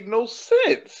interjection made no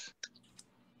sense.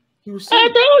 He was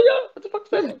selling I know y'all. What the fuck is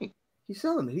that mean? He's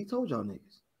selling it. He told y'all niggas.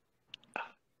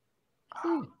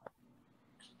 Yeah.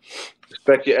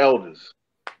 Respect your elders.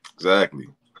 Exactly.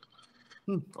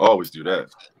 Always do that.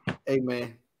 Hey,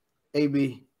 man.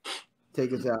 AB,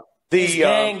 take us out. The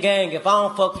gang. If I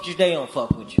don't fuck with you, they don't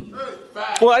fuck with you.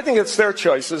 Well, I think it's their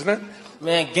choice, isn't it?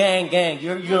 Man, gang.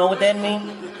 You know what that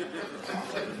means?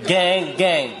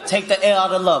 Gang. Take the L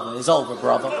out of lover. It's over,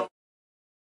 brother.